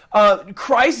whoever.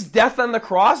 Christ's death on the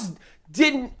cross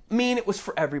didn't mean it was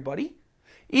for everybody.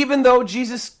 Even though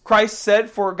Jesus Christ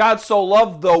said, for God so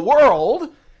loved the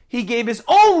world, he gave his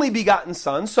only begotten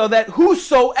Son, so that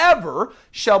whosoever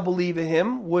shall believe in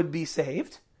him would be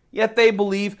saved. Yet they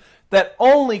believe that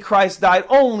only Christ died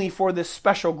only for this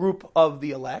special group of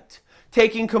the elect,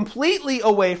 taking completely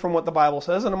away from what the Bible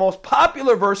says. And the most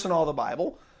popular verse in all the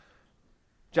Bible,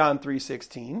 John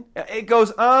 3:16, it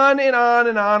goes on and on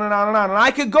and on and on and on. And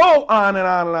I could go on and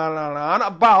on and on and on and on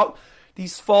about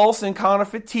these false and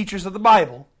counterfeit teachers of the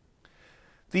Bible.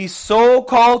 These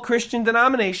so-called Christian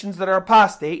denominations that are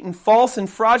apostate and false and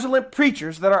fraudulent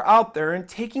preachers that are out there and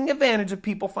taking advantage of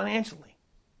people financially.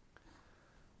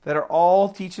 That are all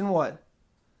teaching what?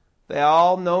 They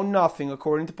all know nothing,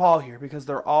 according to Paul here, because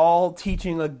they're all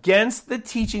teaching against the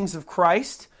teachings of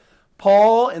Christ,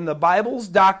 Paul, and the Bible's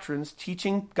doctrines,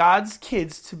 teaching God's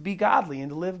kids to be godly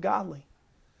and to live godly.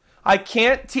 I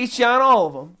can't teach you on all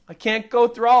of them. I can't go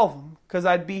through all of them, because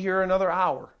I'd be here another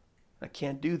hour. I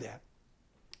can't do that.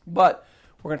 But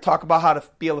we're going to talk about how to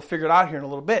be able to figure it out here in a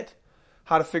little bit.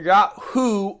 How to figure out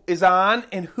who is on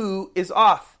and who is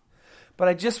off. But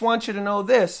I just want you to know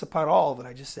this about all that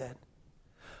I just said.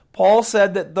 Paul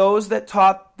said that those that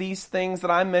taught these things that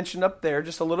I mentioned up there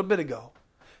just a little bit ago,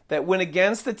 that went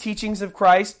against the teachings of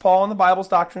Christ, Paul, and the Bible's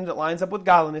doctrine that lines up with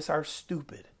godliness, are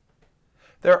stupid.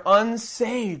 They're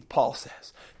unsaved, Paul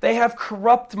says. They have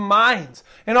corrupt minds,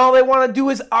 and all they want to do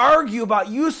is argue about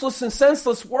useless and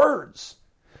senseless words,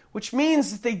 which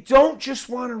means that they don't just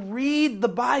want to read the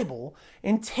Bible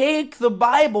and take the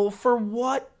Bible for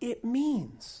what it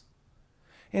means.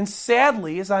 And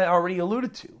sadly, as I already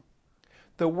alluded to,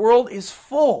 the world is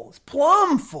full, it's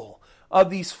plumb full of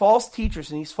these false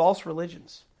teachers and these false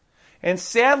religions. And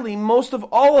sadly, most of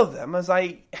all of them, as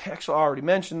I actually already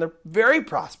mentioned, they're very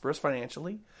prosperous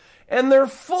financially, and they're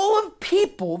full of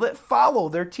people that follow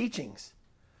their teachings.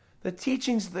 The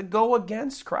teachings that go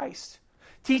against Christ.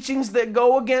 Teachings that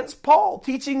go against Paul.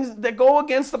 Teachings that go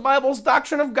against the Bible's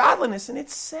doctrine of godliness. And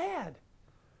it's sad.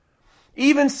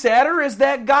 Even sadder is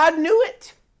that God knew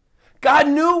it. God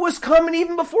knew it was coming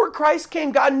even before Christ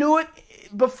came. God knew it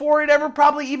before it ever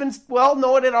probably even, well,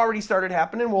 no, it had already started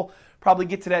happening. We'll probably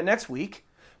get to that next week.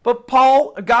 But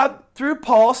God, through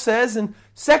Paul, says in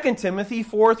 2 Timothy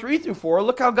 4:3-4,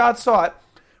 look how God saw it.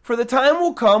 For the time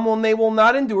will come when they will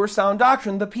not endure sound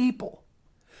doctrine, the people,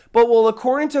 but will,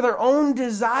 according to their own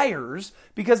desires,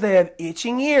 because they have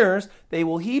itching ears, they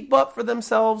will heap up for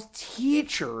themselves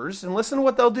teachers, and listen to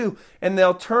what they'll do, and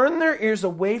they'll turn their ears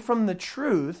away from the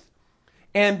truth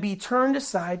and be turned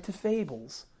aside to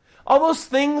fables. All those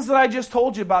things that I just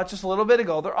told you about just a little bit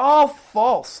ago, they're all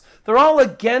false. They're all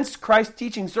against Christ's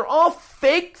teachings. They're all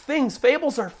fake things.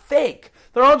 Fables are fake.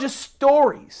 They're all just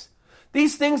stories.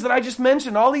 These things that I just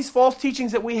mentioned, all these false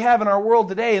teachings that we have in our world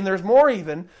today, and there's more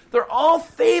even, they're all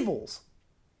fables.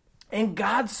 And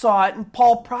God saw it, and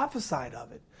Paul prophesied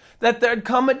of it, that there'd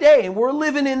come a day, and we're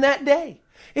living in that day.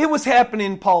 It was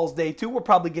happening in Paul's day too. We'll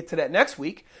probably get to that next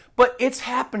week. But it's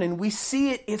happening. We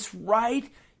see it. It's right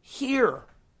here.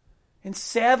 And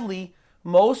sadly,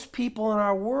 most people in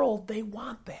our world, they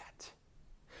want that.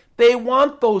 They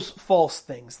want those false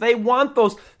things. They want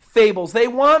those fables. They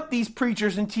want these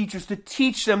preachers and teachers to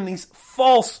teach them these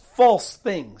false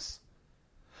things.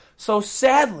 So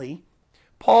sadly,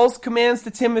 Paul's commands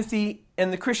to Timothy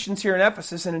and the Christians here in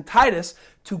Ephesus and in Titus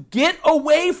to get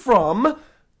away from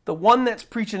the one that's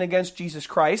preaching against Jesus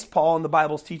Christ, Paul and the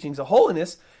Bible's teachings of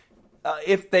holiness,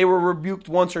 if they were rebuked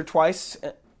once or twice,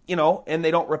 and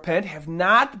they don't repent, have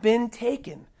not been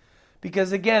taken.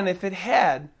 Because again, if it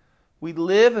had, we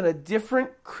live in a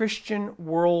different Christian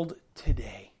world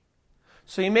today.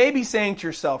 So you may be saying to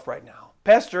yourself right now,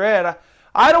 Pastor Ed,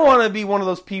 I don't want to be one of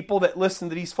those people that listen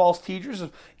to these false teachers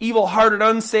of evil-hearted,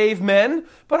 unsaved men,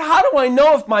 but how do I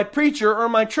know if my preacher or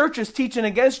my church is teaching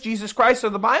against Jesus Christ or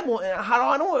the Bible, and how do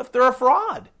I know if they're a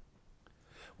fraud?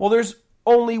 Well, there's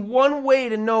only one way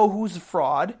to know who's a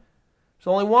fraud. There's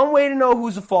only one way to know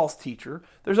who's a false teacher.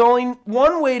 There's only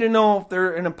one way to know if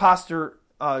they're an imposter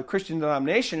Christian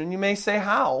denomination, and you may say,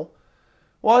 how?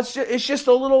 Well, it's just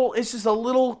a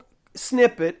little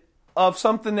snippet of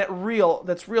something that's real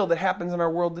that happens in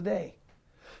our world today.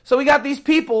 So we got these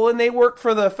people, and they work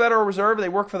for the Federal Reserve, they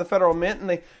work for the Federal Mint,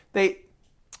 and they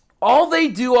all they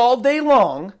do all day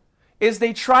long is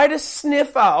they try to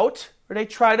sniff out, or they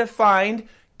try to find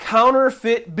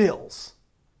counterfeit bills.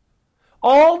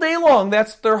 All day long,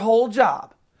 that's their whole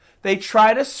job. They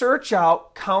try to search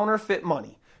out counterfeit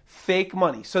money, fake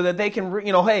money, so that they can,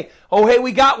 hey,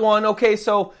 we got one. Okay,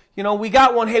 so, we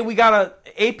got one. Hey, we got a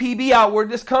APB out. Where'd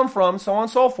this come from? So on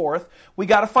and so forth. We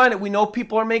got to find it. We know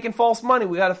people are making false money.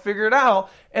 We got to figure it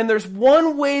out. And there's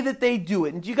one way that they do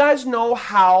it. And do you guys know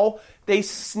how they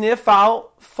sniff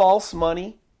out false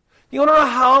money? Do you know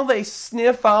how they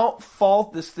sniff out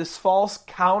this false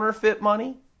counterfeit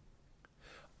money?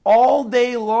 All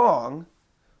day long,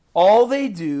 all they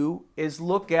do is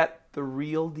look at the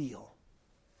real deal.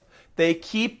 They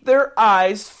keep their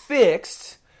eyes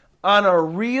fixed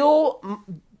on real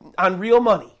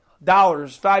money.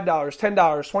 Dollars, $5, $10,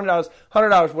 $20,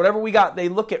 $100, whatever we got. They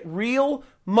look at real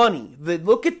money. They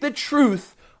look at the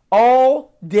truth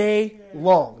all day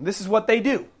long. This is what they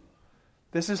do.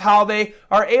 This is how they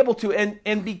are able to.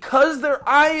 And because their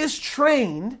eye is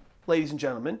trained, ladies and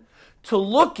gentlemen, to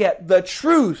look at the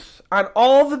truth on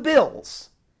all the bills,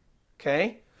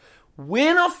 okay,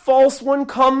 when a false one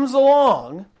comes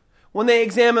along, when they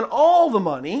examine all the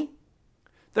money,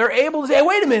 they're able to say,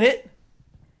 wait a minute,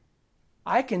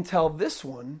 I can tell this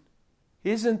one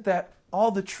isn't that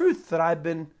all the truth that I've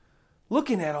been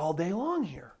looking at all day long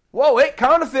here. Whoa, wait,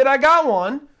 counterfeit, I got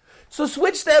one. So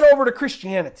switch that over to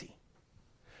Christianity.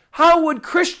 How would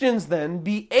Christians then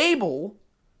be able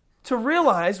to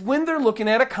realize when they're looking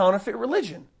at a counterfeit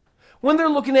religion? When they're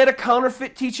looking at a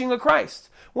counterfeit teaching of Christ?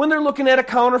 When they're looking at a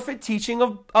counterfeit teaching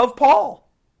of Paul?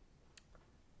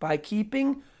 By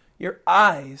keeping your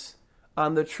eyes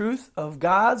on the truth of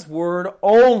God's Word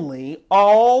only,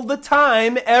 all the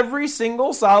time, every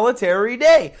single solitary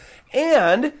day.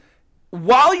 And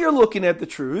while you're looking at the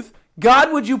truth,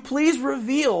 God, would you please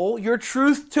reveal your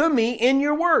truth to me in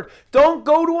your Word? Don't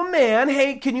go to a man,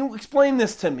 hey, can you explain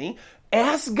this to me?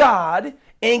 Ask God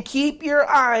and keep your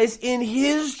eyes in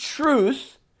His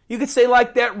truth. You could say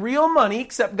like that real money,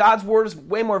 except God's Word is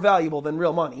way more valuable than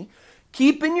real money.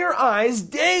 Keeping your eyes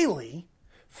daily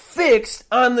fixed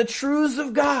on the truths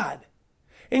of God.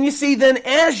 And you see, then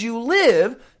as you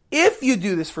live, if you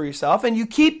do this for yourself and you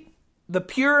keep the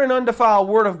pure and undefiled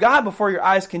Word of God before your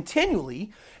eyes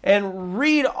continually and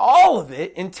read all of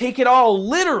it and take it all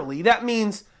literally, that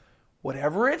means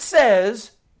whatever it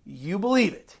says, you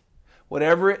believe it.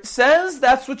 Whatever it says,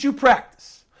 that's what you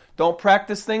practice. Don't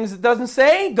practice things it doesn't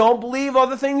say. Don't believe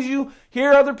other things you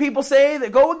hear other people say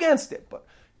that go against it. But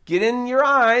get in your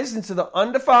eyes into the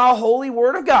undefiled holy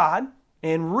Word of God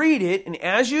and read it. And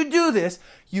as you do this,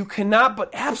 you cannot but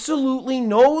absolutely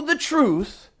know the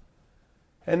truth.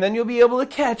 And then you'll be able to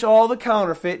catch all the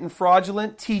counterfeit and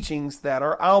fraudulent teachings that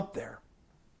are out there.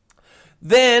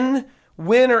 Then,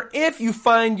 when or if you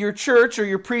find your church or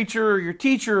your preacher or your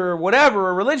teacher or whatever,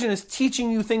 or religion is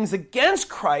teaching you things against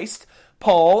Christ,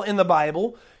 Paul, in the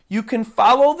Bible, you can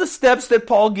follow the steps that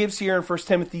Paul gives here in 1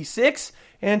 Timothy 6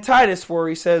 and Titus, where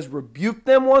he says, rebuke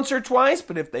them once or twice,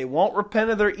 but if they won't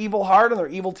repent of their evil heart and their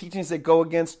evil teachings that go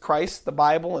against Christ, the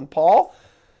Bible, and Paul,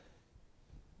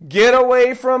 get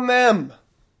away from them.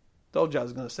 Told you I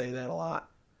was going to say that a lot.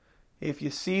 If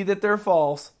you see that they're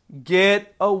false,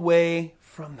 get away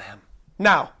from them.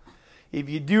 Now, if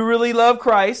you do really love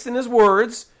Christ and His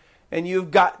words, and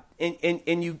you've got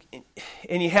and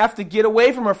you have to get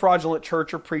away from a fraudulent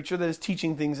church or preacher that is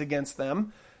teaching things against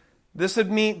them, does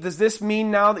this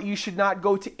mean now that you should not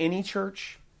go to any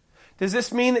church? Does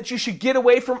this mean that you should get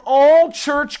away from all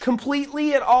church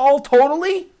completely at all,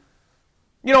 totally?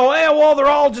 They're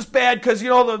all just bad because,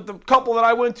 the couple that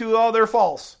I went to, they're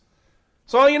false.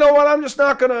 So, you know what, I'm just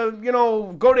not going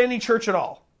to, go to any church at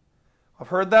all. I've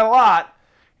heard that a lot.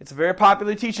 It's a very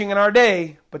popular teaching in our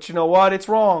day, but you know what? It's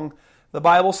wrong. The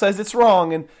Bible says it's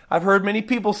wrong, and I've heard many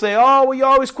people say, you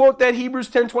always quote that Hebrews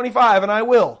 10:25, and I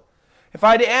will. If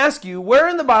I had to ask you, where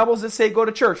in the Bible does it say go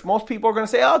to church? Most people are going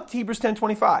to say, oh, Hebrews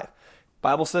 10:25.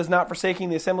 Bible says not forsaking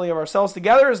the assembly of ourselves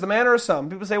together as the manner of some.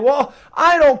 People say, well,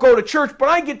 I don't go to church, but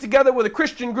I get together with a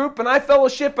Christian group and I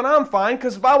fellowship and I'm fine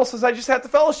because the Bible says I just have to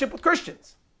fellowship with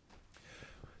Christians.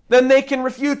 Then they can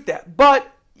refute that.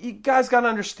 But you guys got to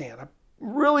understand, I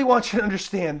really want you to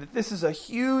understand that this is a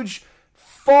huge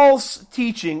false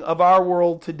teaching of our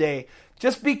world today.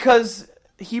 Just because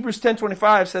Hebrews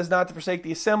 10:25 says not to forsake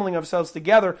the assembling of ourselves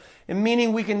together, and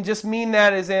meaning we can just mean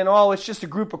that as in, oh, it's just a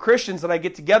group of Christians that I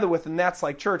get together with and that's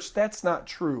like church. That's not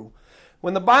true.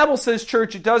 When the Bible says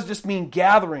church, it does just mean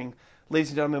gathering, ladies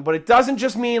and gentlemen, but it doesn't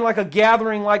just mean like a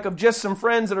gathering like of just some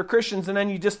friends that are Christians and then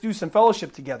you just do some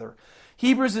fellowship together.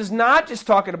 Hebrews is not just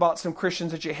talking about some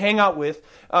Christians that you hang out with,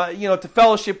 to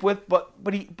fellowship with, but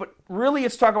really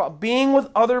it's talking about being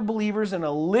with other believers in a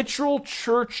literal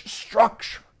church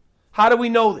structure. How do we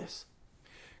know this?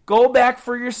 Go back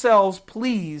for yourselves,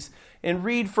 please, and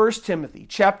read 1 Timothy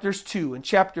chapters 2 and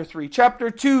chapter 3. Chapter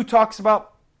 2 talks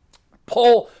about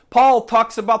Paul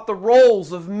talks about the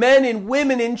roles of men and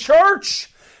women in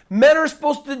church. Men are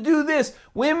supposed to do this.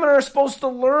 Women are supposed to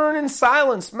learn in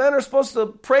silence. Men are supposed to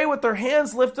pray with their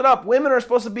hands lifted up. Women are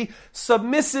supposed to be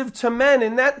submissive to men.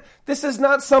 And this is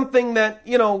not something that,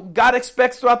 God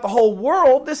expects throughout the whole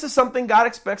world. This is something God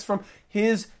expects from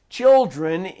His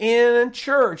children in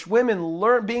church. Women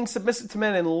being submissive to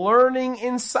men and learning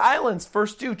in silence.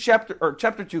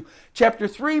 Chapter 2. Chapter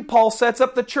 3, Paul sets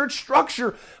up the church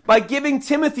structure by giving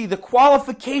Timothy the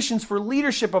qualifications for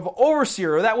leadership of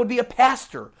overseer. That would be a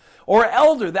pastor. Or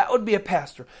elder, that would be a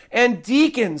pastor. And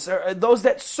deacons, are those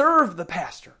that serve the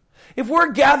pastor. If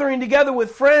we're gathering together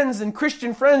with friends and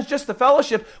Christian friends just to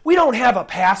fellowship, we don't have a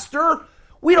pastor.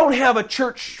 We don't have a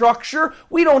church structure.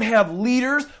 We don't have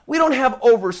leaders. We don't have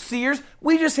overseers.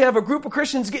 We just have a group of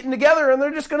Christians getting together and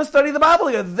they're just going to study the Bible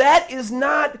together. That is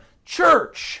not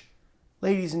church,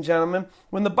 ladies and gentlemen.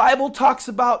 When the Bible talks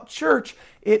about church,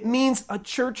 it means a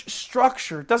church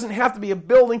structure. It doesn't have to be a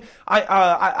building.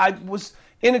 I was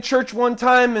in a church one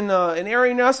time in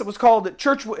area near us. It was called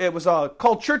church. It was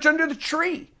called Church Under the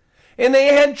Tree. And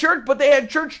they had church, but they had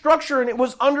church structure, and it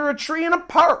was under a tree in a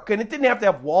park. And it didn't have to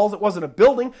have walls. It wasn't a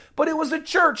building, but it was a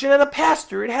church. It had a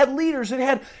pastor. It had leaders. It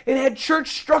had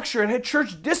church structure. It had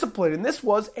church discipline. And this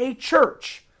was a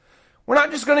church. We're not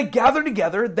just going to gather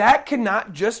together. That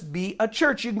cannot just be a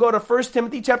church. You can go to 1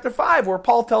 Timothy chapter 5, where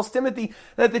Paul tells Timothy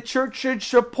that the church should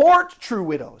support true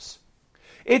widows.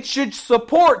 It should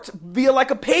support, via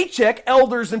like a paycheck,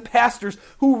 elders and pastors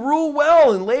who rule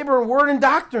well in labor and word and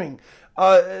doctrine.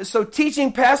 So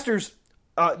teaching pastors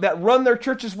that run their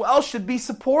churches well should be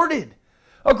supported.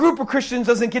 A group of Christians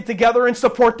doesn't get together and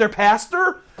support their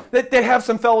pastor, that they have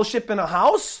some fellowship in a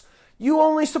house. You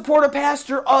only support a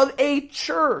pastor of a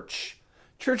church.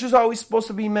 Church is always supposed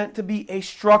to be meant to be a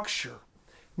structure,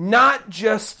 not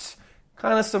just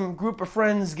kind of some group of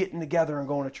friends getting together and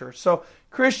going to church. So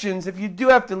Christians, if you do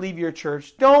have to leave your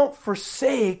church, don't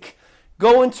forsake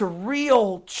going to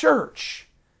real church.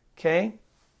 Okay?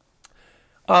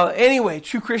 Anyway,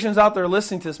 true Christians out there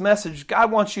listening to this message,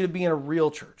 God wants you to be in a real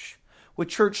church with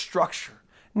church structure,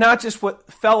 not just with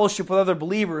fellowship with other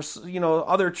believers,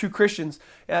 other true Christians.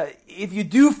 If you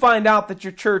do find out that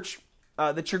your church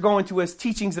that you're going to has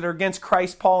teachings that are against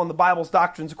Christ, Paul, and the Bible's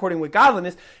doctrines according with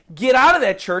godliness, get out of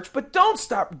that church, but don't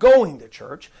stop going to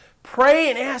church. Pray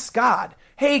and ask God,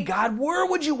 hey, God, where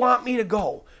would you want me to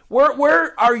go?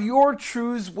 Where are your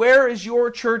truths? Where is your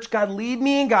church? God, lead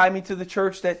me and guide me to the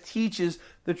church that teaches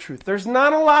the truth. There's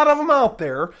not a lot of them out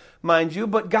there, mind you,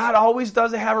 but God always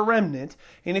does have a remnant.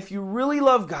 And if you really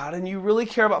love God and you really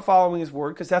care about following His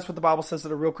Word, because that's what the Bible says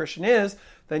that a real Christian is,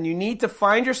 then you need to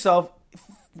find yourself,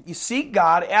 you seek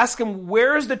God, ask Him,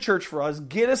 where is the church for us?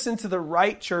 Get us into the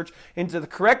right church, into the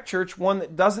correct church, one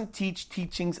that doesn't teach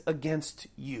teachings against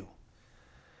you.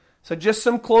 So just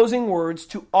some closing words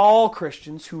to all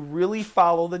Christians who really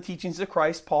follow the teachings of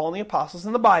Christ, Paul, and the apostles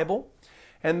in the Bible,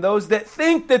 and those that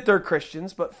think that they're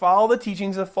Christians but follow the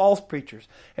teachings of false preachers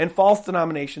and false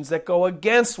denominations that go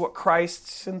against what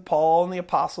Christ and Paul and the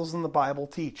apostles in the Bible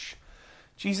teach.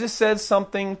 Jesus said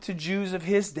something to Jews of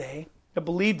His day that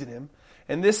believed in Him,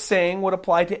 and this saying would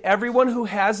apply to everyone who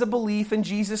has a belief in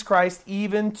Jesus Christ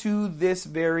even to this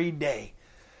very day.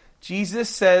 Jesus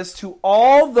says to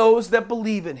all those that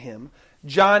believe in Him,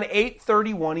 John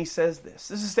 8:31, He says this.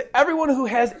 This is to everyone who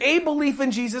has a belief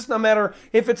in Jesus, no matter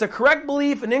if it's a correct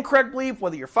belief, an incorrect belief,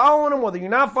 whether you're following Him, whether you're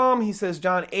not following Him. He says,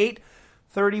 John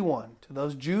 8:31, to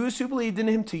those Jews who believed in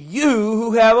Him, to you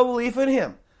who have a belief in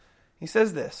Him. He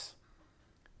says this.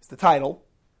 It's the title.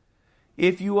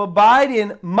 If you abide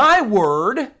in my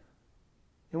word,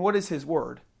 and what is His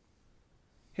word?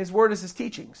 His word is his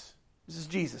teachings. This is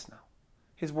Jesus now.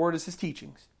 His word is his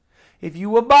teachings. If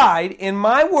you abide in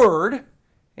my word,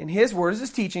 and his word is his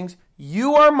teachings,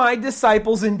 you are my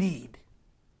disciples indeed.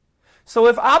 So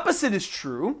if opposite is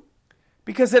true,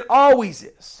 because it always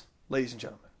is, ladies and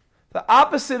gentlemen, the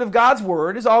opposite of God's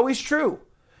word is always true.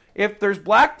 If there's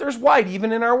black, there's white.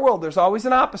 Even in our world, there's always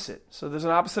an opposite. So there's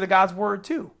an opposite of God's word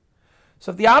too.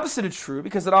 So if the opposite is true,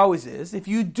 because it always is, if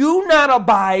you do not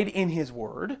abide in his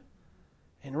word,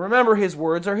 and remember his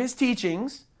words are his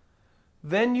teachings,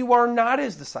 then you are not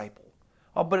his disciple.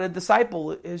 But a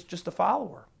disciple is just a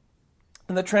follower.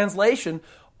 In the translation,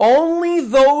 only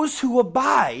those who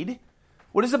abide,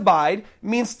 what does abide? It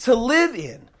means to live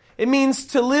in. It means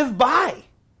to live by.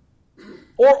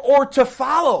 Or to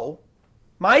follow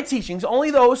my teachings.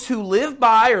 Only those who live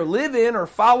by or live in or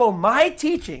follow my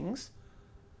teachings,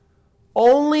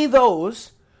 only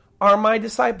those are my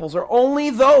disciples, or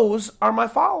only those are my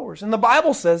followers. And the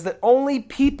Bible says that only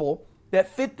people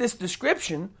that fit this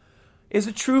description is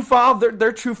a true follower.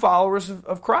 They're true followers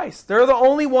of Christ. They're the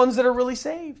only ones that are really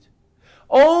saved.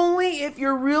 Only if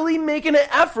you're really making an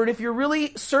effort, if you're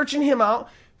really searching him out,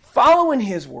 following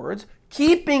his words,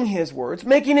 keeping his words,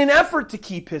 making an effort to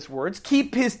keep his words,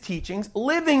 keep his teachings,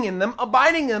 living in them,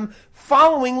 abiding in them,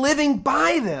 following, living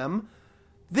by them,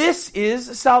 this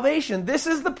is salvation. This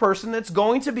is the person that's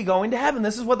going to be going to heaven.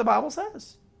 This is what the Bible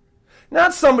says.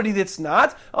 Not somebody that's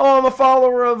not. Oh, I'm a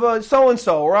follower of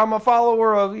so-and-so, or I'm a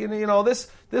follower of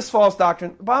this false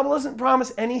doctrine. The Bible doesn't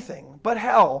promise anything but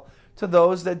hell to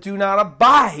those that do not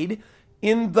abide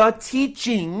in the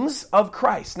teachings of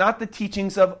Christ, not the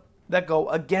teachings that go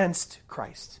against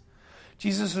Christ.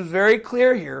 Jesus was very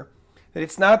clear here that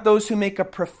it's not those who make a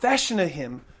profession of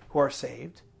him who are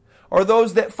saved, or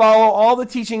those that follow all the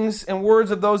teachings and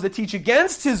words of those that teach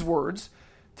against his words,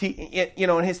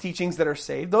 in his teachings, that are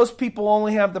saved. Those people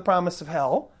only have the promise of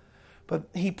hell. But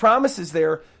he promises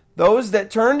there, those that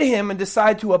turn to him and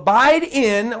decide to abide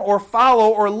in or follow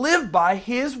or live by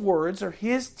his words or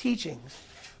his teachings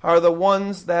are the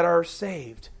ones that are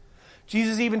saved.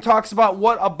 Jesus even talks about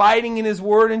what abiding in his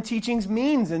word and teachings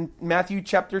means in Matthew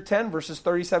chapter 10, verses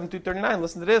 37 through 39.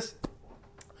 Listen to this.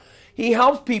 He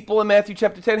helps people in Matthew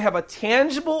chapter 10 have a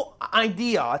tangible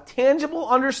idea, a tangible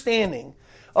understanding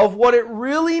of what it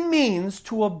really means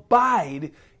to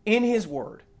abide in his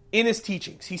word, in his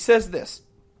teachings. He says this,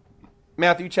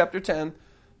 Matthew chapter 10,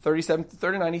 37 to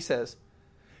 39, he says,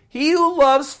 "He who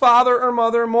loves father or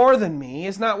mother more than me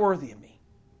is not worthy of me."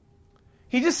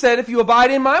 He just said, if you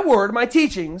abide in my word, my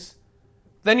teachings,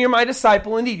 then you're my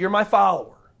disciple indeed, you're my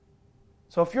follower.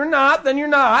 So if you're not, then you're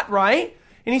not, right?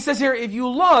 And he says here, if you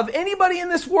love anybody in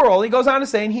this world, he goes on to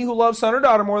say, and he who loves son or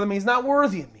daughter more than me is not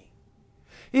worthy of me.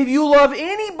 If you love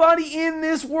anybody in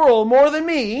this world more than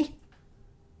me,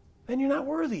 then you're not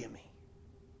worthy of me.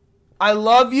 I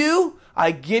love you.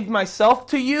 I give myself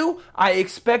to you. I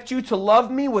expect you to love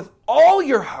me with all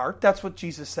your heart. That's what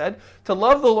Jesus said. To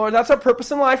love the Lord, that's our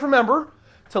purpose in life, remember.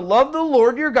 To love the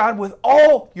Lord your God with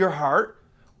all your heart,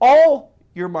 all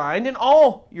your mind, and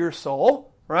all your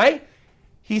soul, right?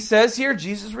 He says here,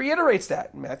 Jesus reiterates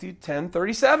that in Matthew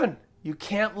 10:37. You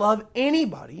can't love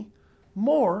anybody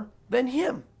more than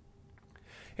him.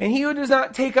 And he who does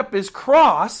not take up his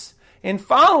cross and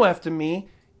follow after me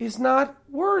is not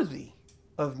worthy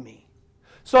of me.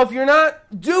 So if you're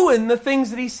not doing the things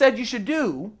that he said you should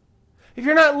do, if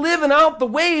you're not living out the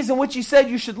ways in which he said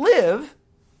you should live,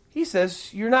 he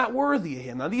says you're not worthy of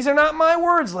him. Now these are not my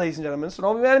words, ladies and gentlemen, so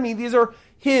don't be mad at me. These are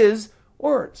his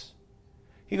words.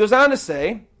 He goes on to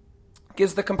say,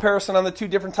 gives the comparison on the two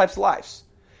different types of lives.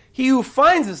 He who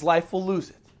finds his life will lose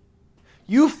it.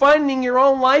 You finding your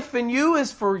own life in you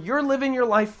is for you're living your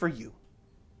life for you.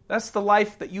 That's the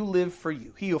life that you live for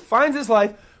you. He who finds his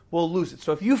life will lose it.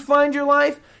 So if you find your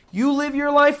life, you live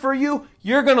your life for you,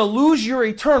 you're going to lose your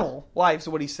eternal life, is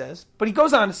what he says. But he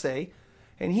goes on to say,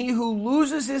 and he who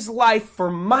loses his life for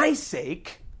my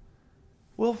sake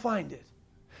will find it.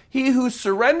 He who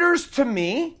surrenders to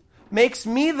me, makes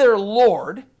me their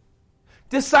Lord,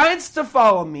 decides to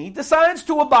follow me, decides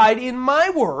to abide in my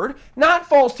word, not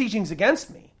false teachings against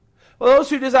me. Well, those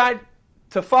who decide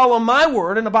to follow my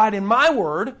word and abide in my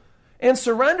word and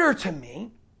surrender to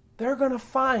me, they're going to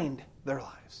find their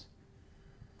lives.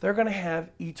 They're going to have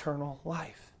eternal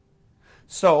life.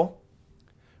 So,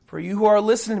 for you who are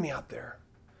listening to me out there,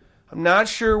 I'm not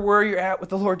sure where you're at with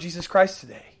the Lord Jesus Christ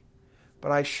today,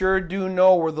 but I sure do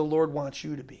know where the Lord wants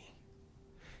you to be.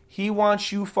 He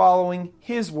wants you following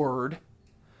his word,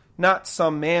 not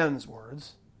some man's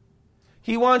words.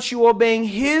 He wants you obeying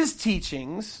his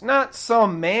teachings, not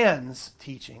some man's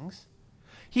teachings.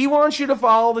 He wants you to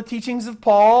follow the teachings of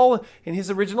Paul and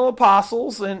his original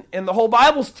apostles and the whole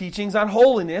Bible's teachings on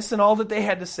holiness and all that they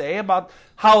had to say about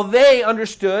how they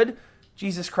understood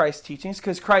Jesus Christ's teachings,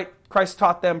 because Christ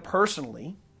taught them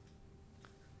personally,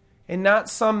 and not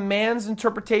some man's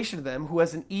interpretation of them who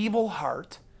has an evil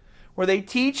heart, where they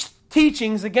teach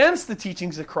teachings against the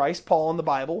teachings of Christ, Paul, and the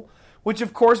Bible, which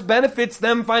of course benefits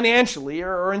them financially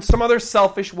or in some other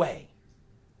selfish way.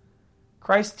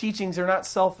 Christ's teachings are not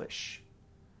selfish.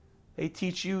 They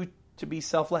teach you to be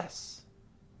selfless,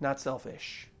 not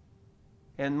selfish.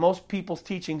 And most people's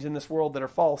teachings in this world that are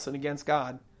false and against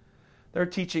God, their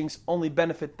teachings only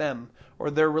benefit them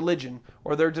or their religion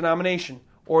or their denomination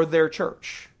or their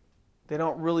church. They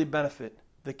don't really benefit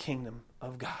the kingdom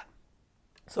of God.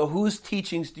 So whose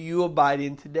teachings do you abide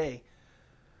in today?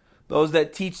 Those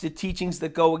that teach the teachings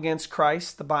that go against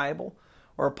Christ, the Bible,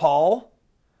 or Paul,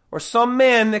 or some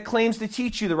man that claims to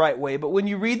teach you the right way, but when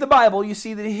you read the Bible, you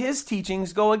see that his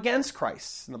teachings go against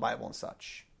Christ in the Bible and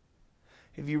such.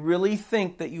 If you really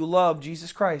think that you love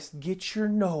Jesus Christ, get your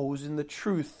nose in the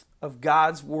truth of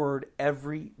God's Word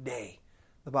every day,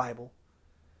 the Bible,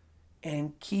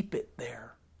 and keep it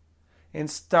there. And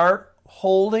start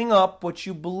holding up what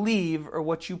you believe or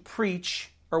what you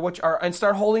preach, and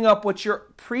start holding up what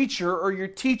your preacher or your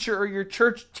teacher or your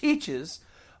church teaches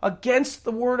against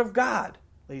the Word of God,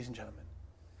 ladies and gentlemen.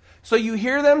 So you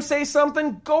hear them say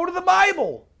something, go to the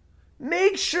Bible.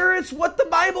 Make sure it's what the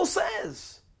Bible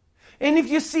says. And if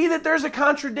you see that there's a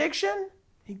contradiction,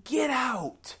 get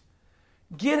out.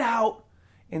 Get out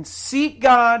and seek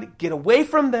God. Get away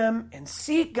from them and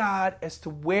seek God as to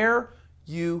where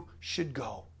you should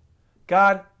go.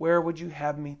 God, where would you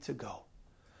have me to go?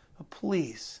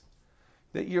 Please,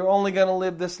 that you're only going to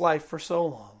live this life for so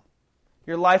long.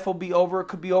 Your life will be over. It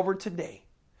could be over today.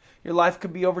 Your life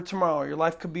could be over tomorrow. Your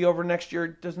life could be over next year.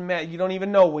 It doesn't matter. You don't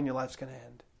even know when your life's going to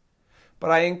end. But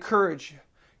I encourage you,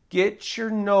 get your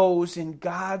nose in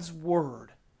God's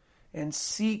Word and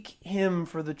seek Him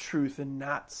for the truth and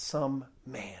not some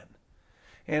man.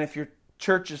 And if your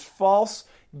church is false,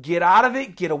 get out of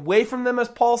it. Get away from them, as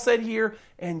Paul said here,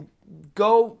 and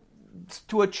go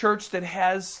to a church that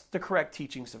has the correct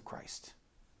teachings of Christ.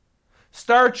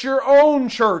 Start your own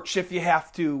church if you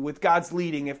have to, with God's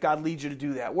leading, if God leads you to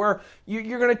do that, where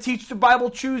you're going to teach the Bible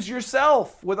truths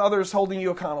yourself with others holding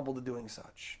you accountable to doing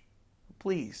such.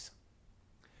 Please,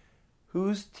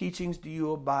 whose teachings do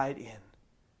you abide in?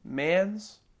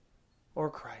 Man's or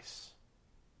Christ's?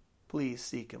 Please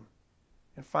seek Him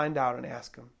and find out and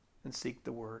ask Him and seek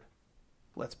the Word.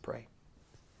 Let's pray.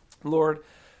 Lord,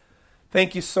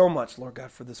 thank you so much, Lord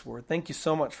God, for this word. Thank you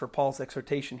so much for Paul's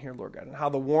exhortation here, Lord God, and how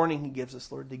the warning he gives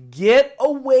us, Lord, to get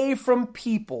away from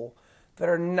people that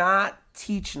are not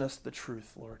teaching us the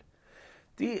truth, Lord.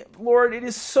 Lord, it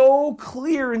is so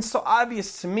clear and so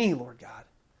obvious to me, Lord God.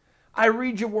 I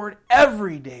read your word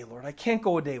every day, Lord. I can't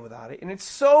go a day without it. And it's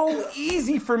so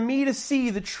easy for me to see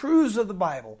the truths of the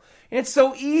Bible. And it's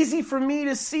so easy for me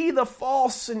to see the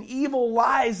false and evil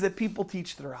lies that people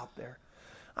teach that are out there.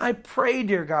 I pray,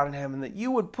 dear God in heaven, that you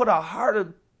would put a heart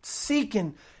of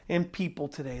seeking in people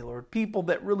today, Lord. People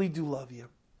that really do love you.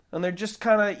 And they're just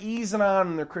kind of easing on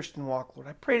in their Christian walk, Lord.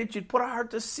 I pray that you'd put a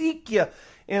heart to seek you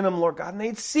in them, Lord God. And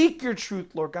they'd seek your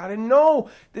truth, Lord God. And know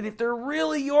that if they're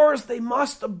really yours, they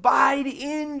must abide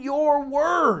in your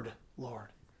word, Lord.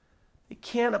 They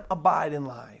can't abide in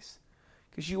lies.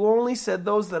 Because you only said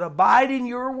those that abide in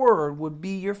your word would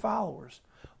be your followers.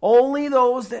 Only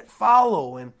those that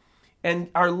follow and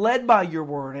are led by your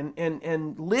word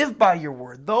and live by your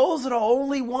word. Those are the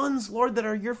only ones, Lord, that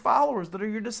are your followers, that are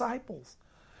your disciples.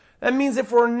 That means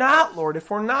if we're not, Lord,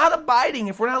 if we're not abiding,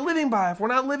 if we're not living by, if we're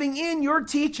not living in your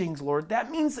teachings, Lord,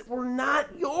 that means that we're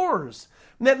not yours.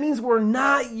 And that means we're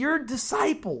not your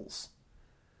disciples.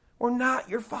 We're not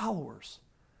your followers.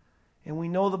 And we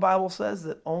know the Bible says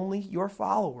that only your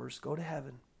followers go to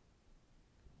heaven.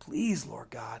 Please, Lord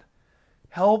God,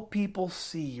 help people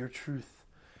see your truth.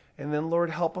 And then, Lord,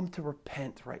 help them to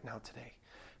repent right now today.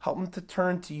 Help them to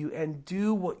turn to you and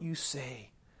do what you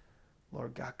say,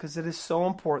 Lord God, because it is so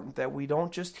important that we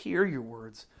don't just hear your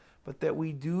words, but that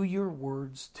we do your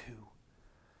words too.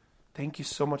 Thank you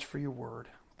so much for your word.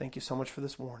 Thank you so much for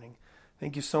this warning.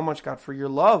 Thank you so much, God, for your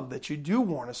love that you do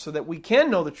warn us so that we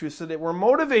can know the truth, so that we're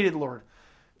motivated, Lord,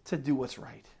 to do what's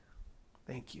right.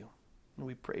 Thank you. And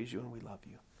we praise you and we love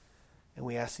you. And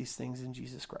we ask these things in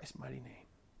Jesus Christ's mighty name.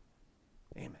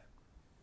 Amen.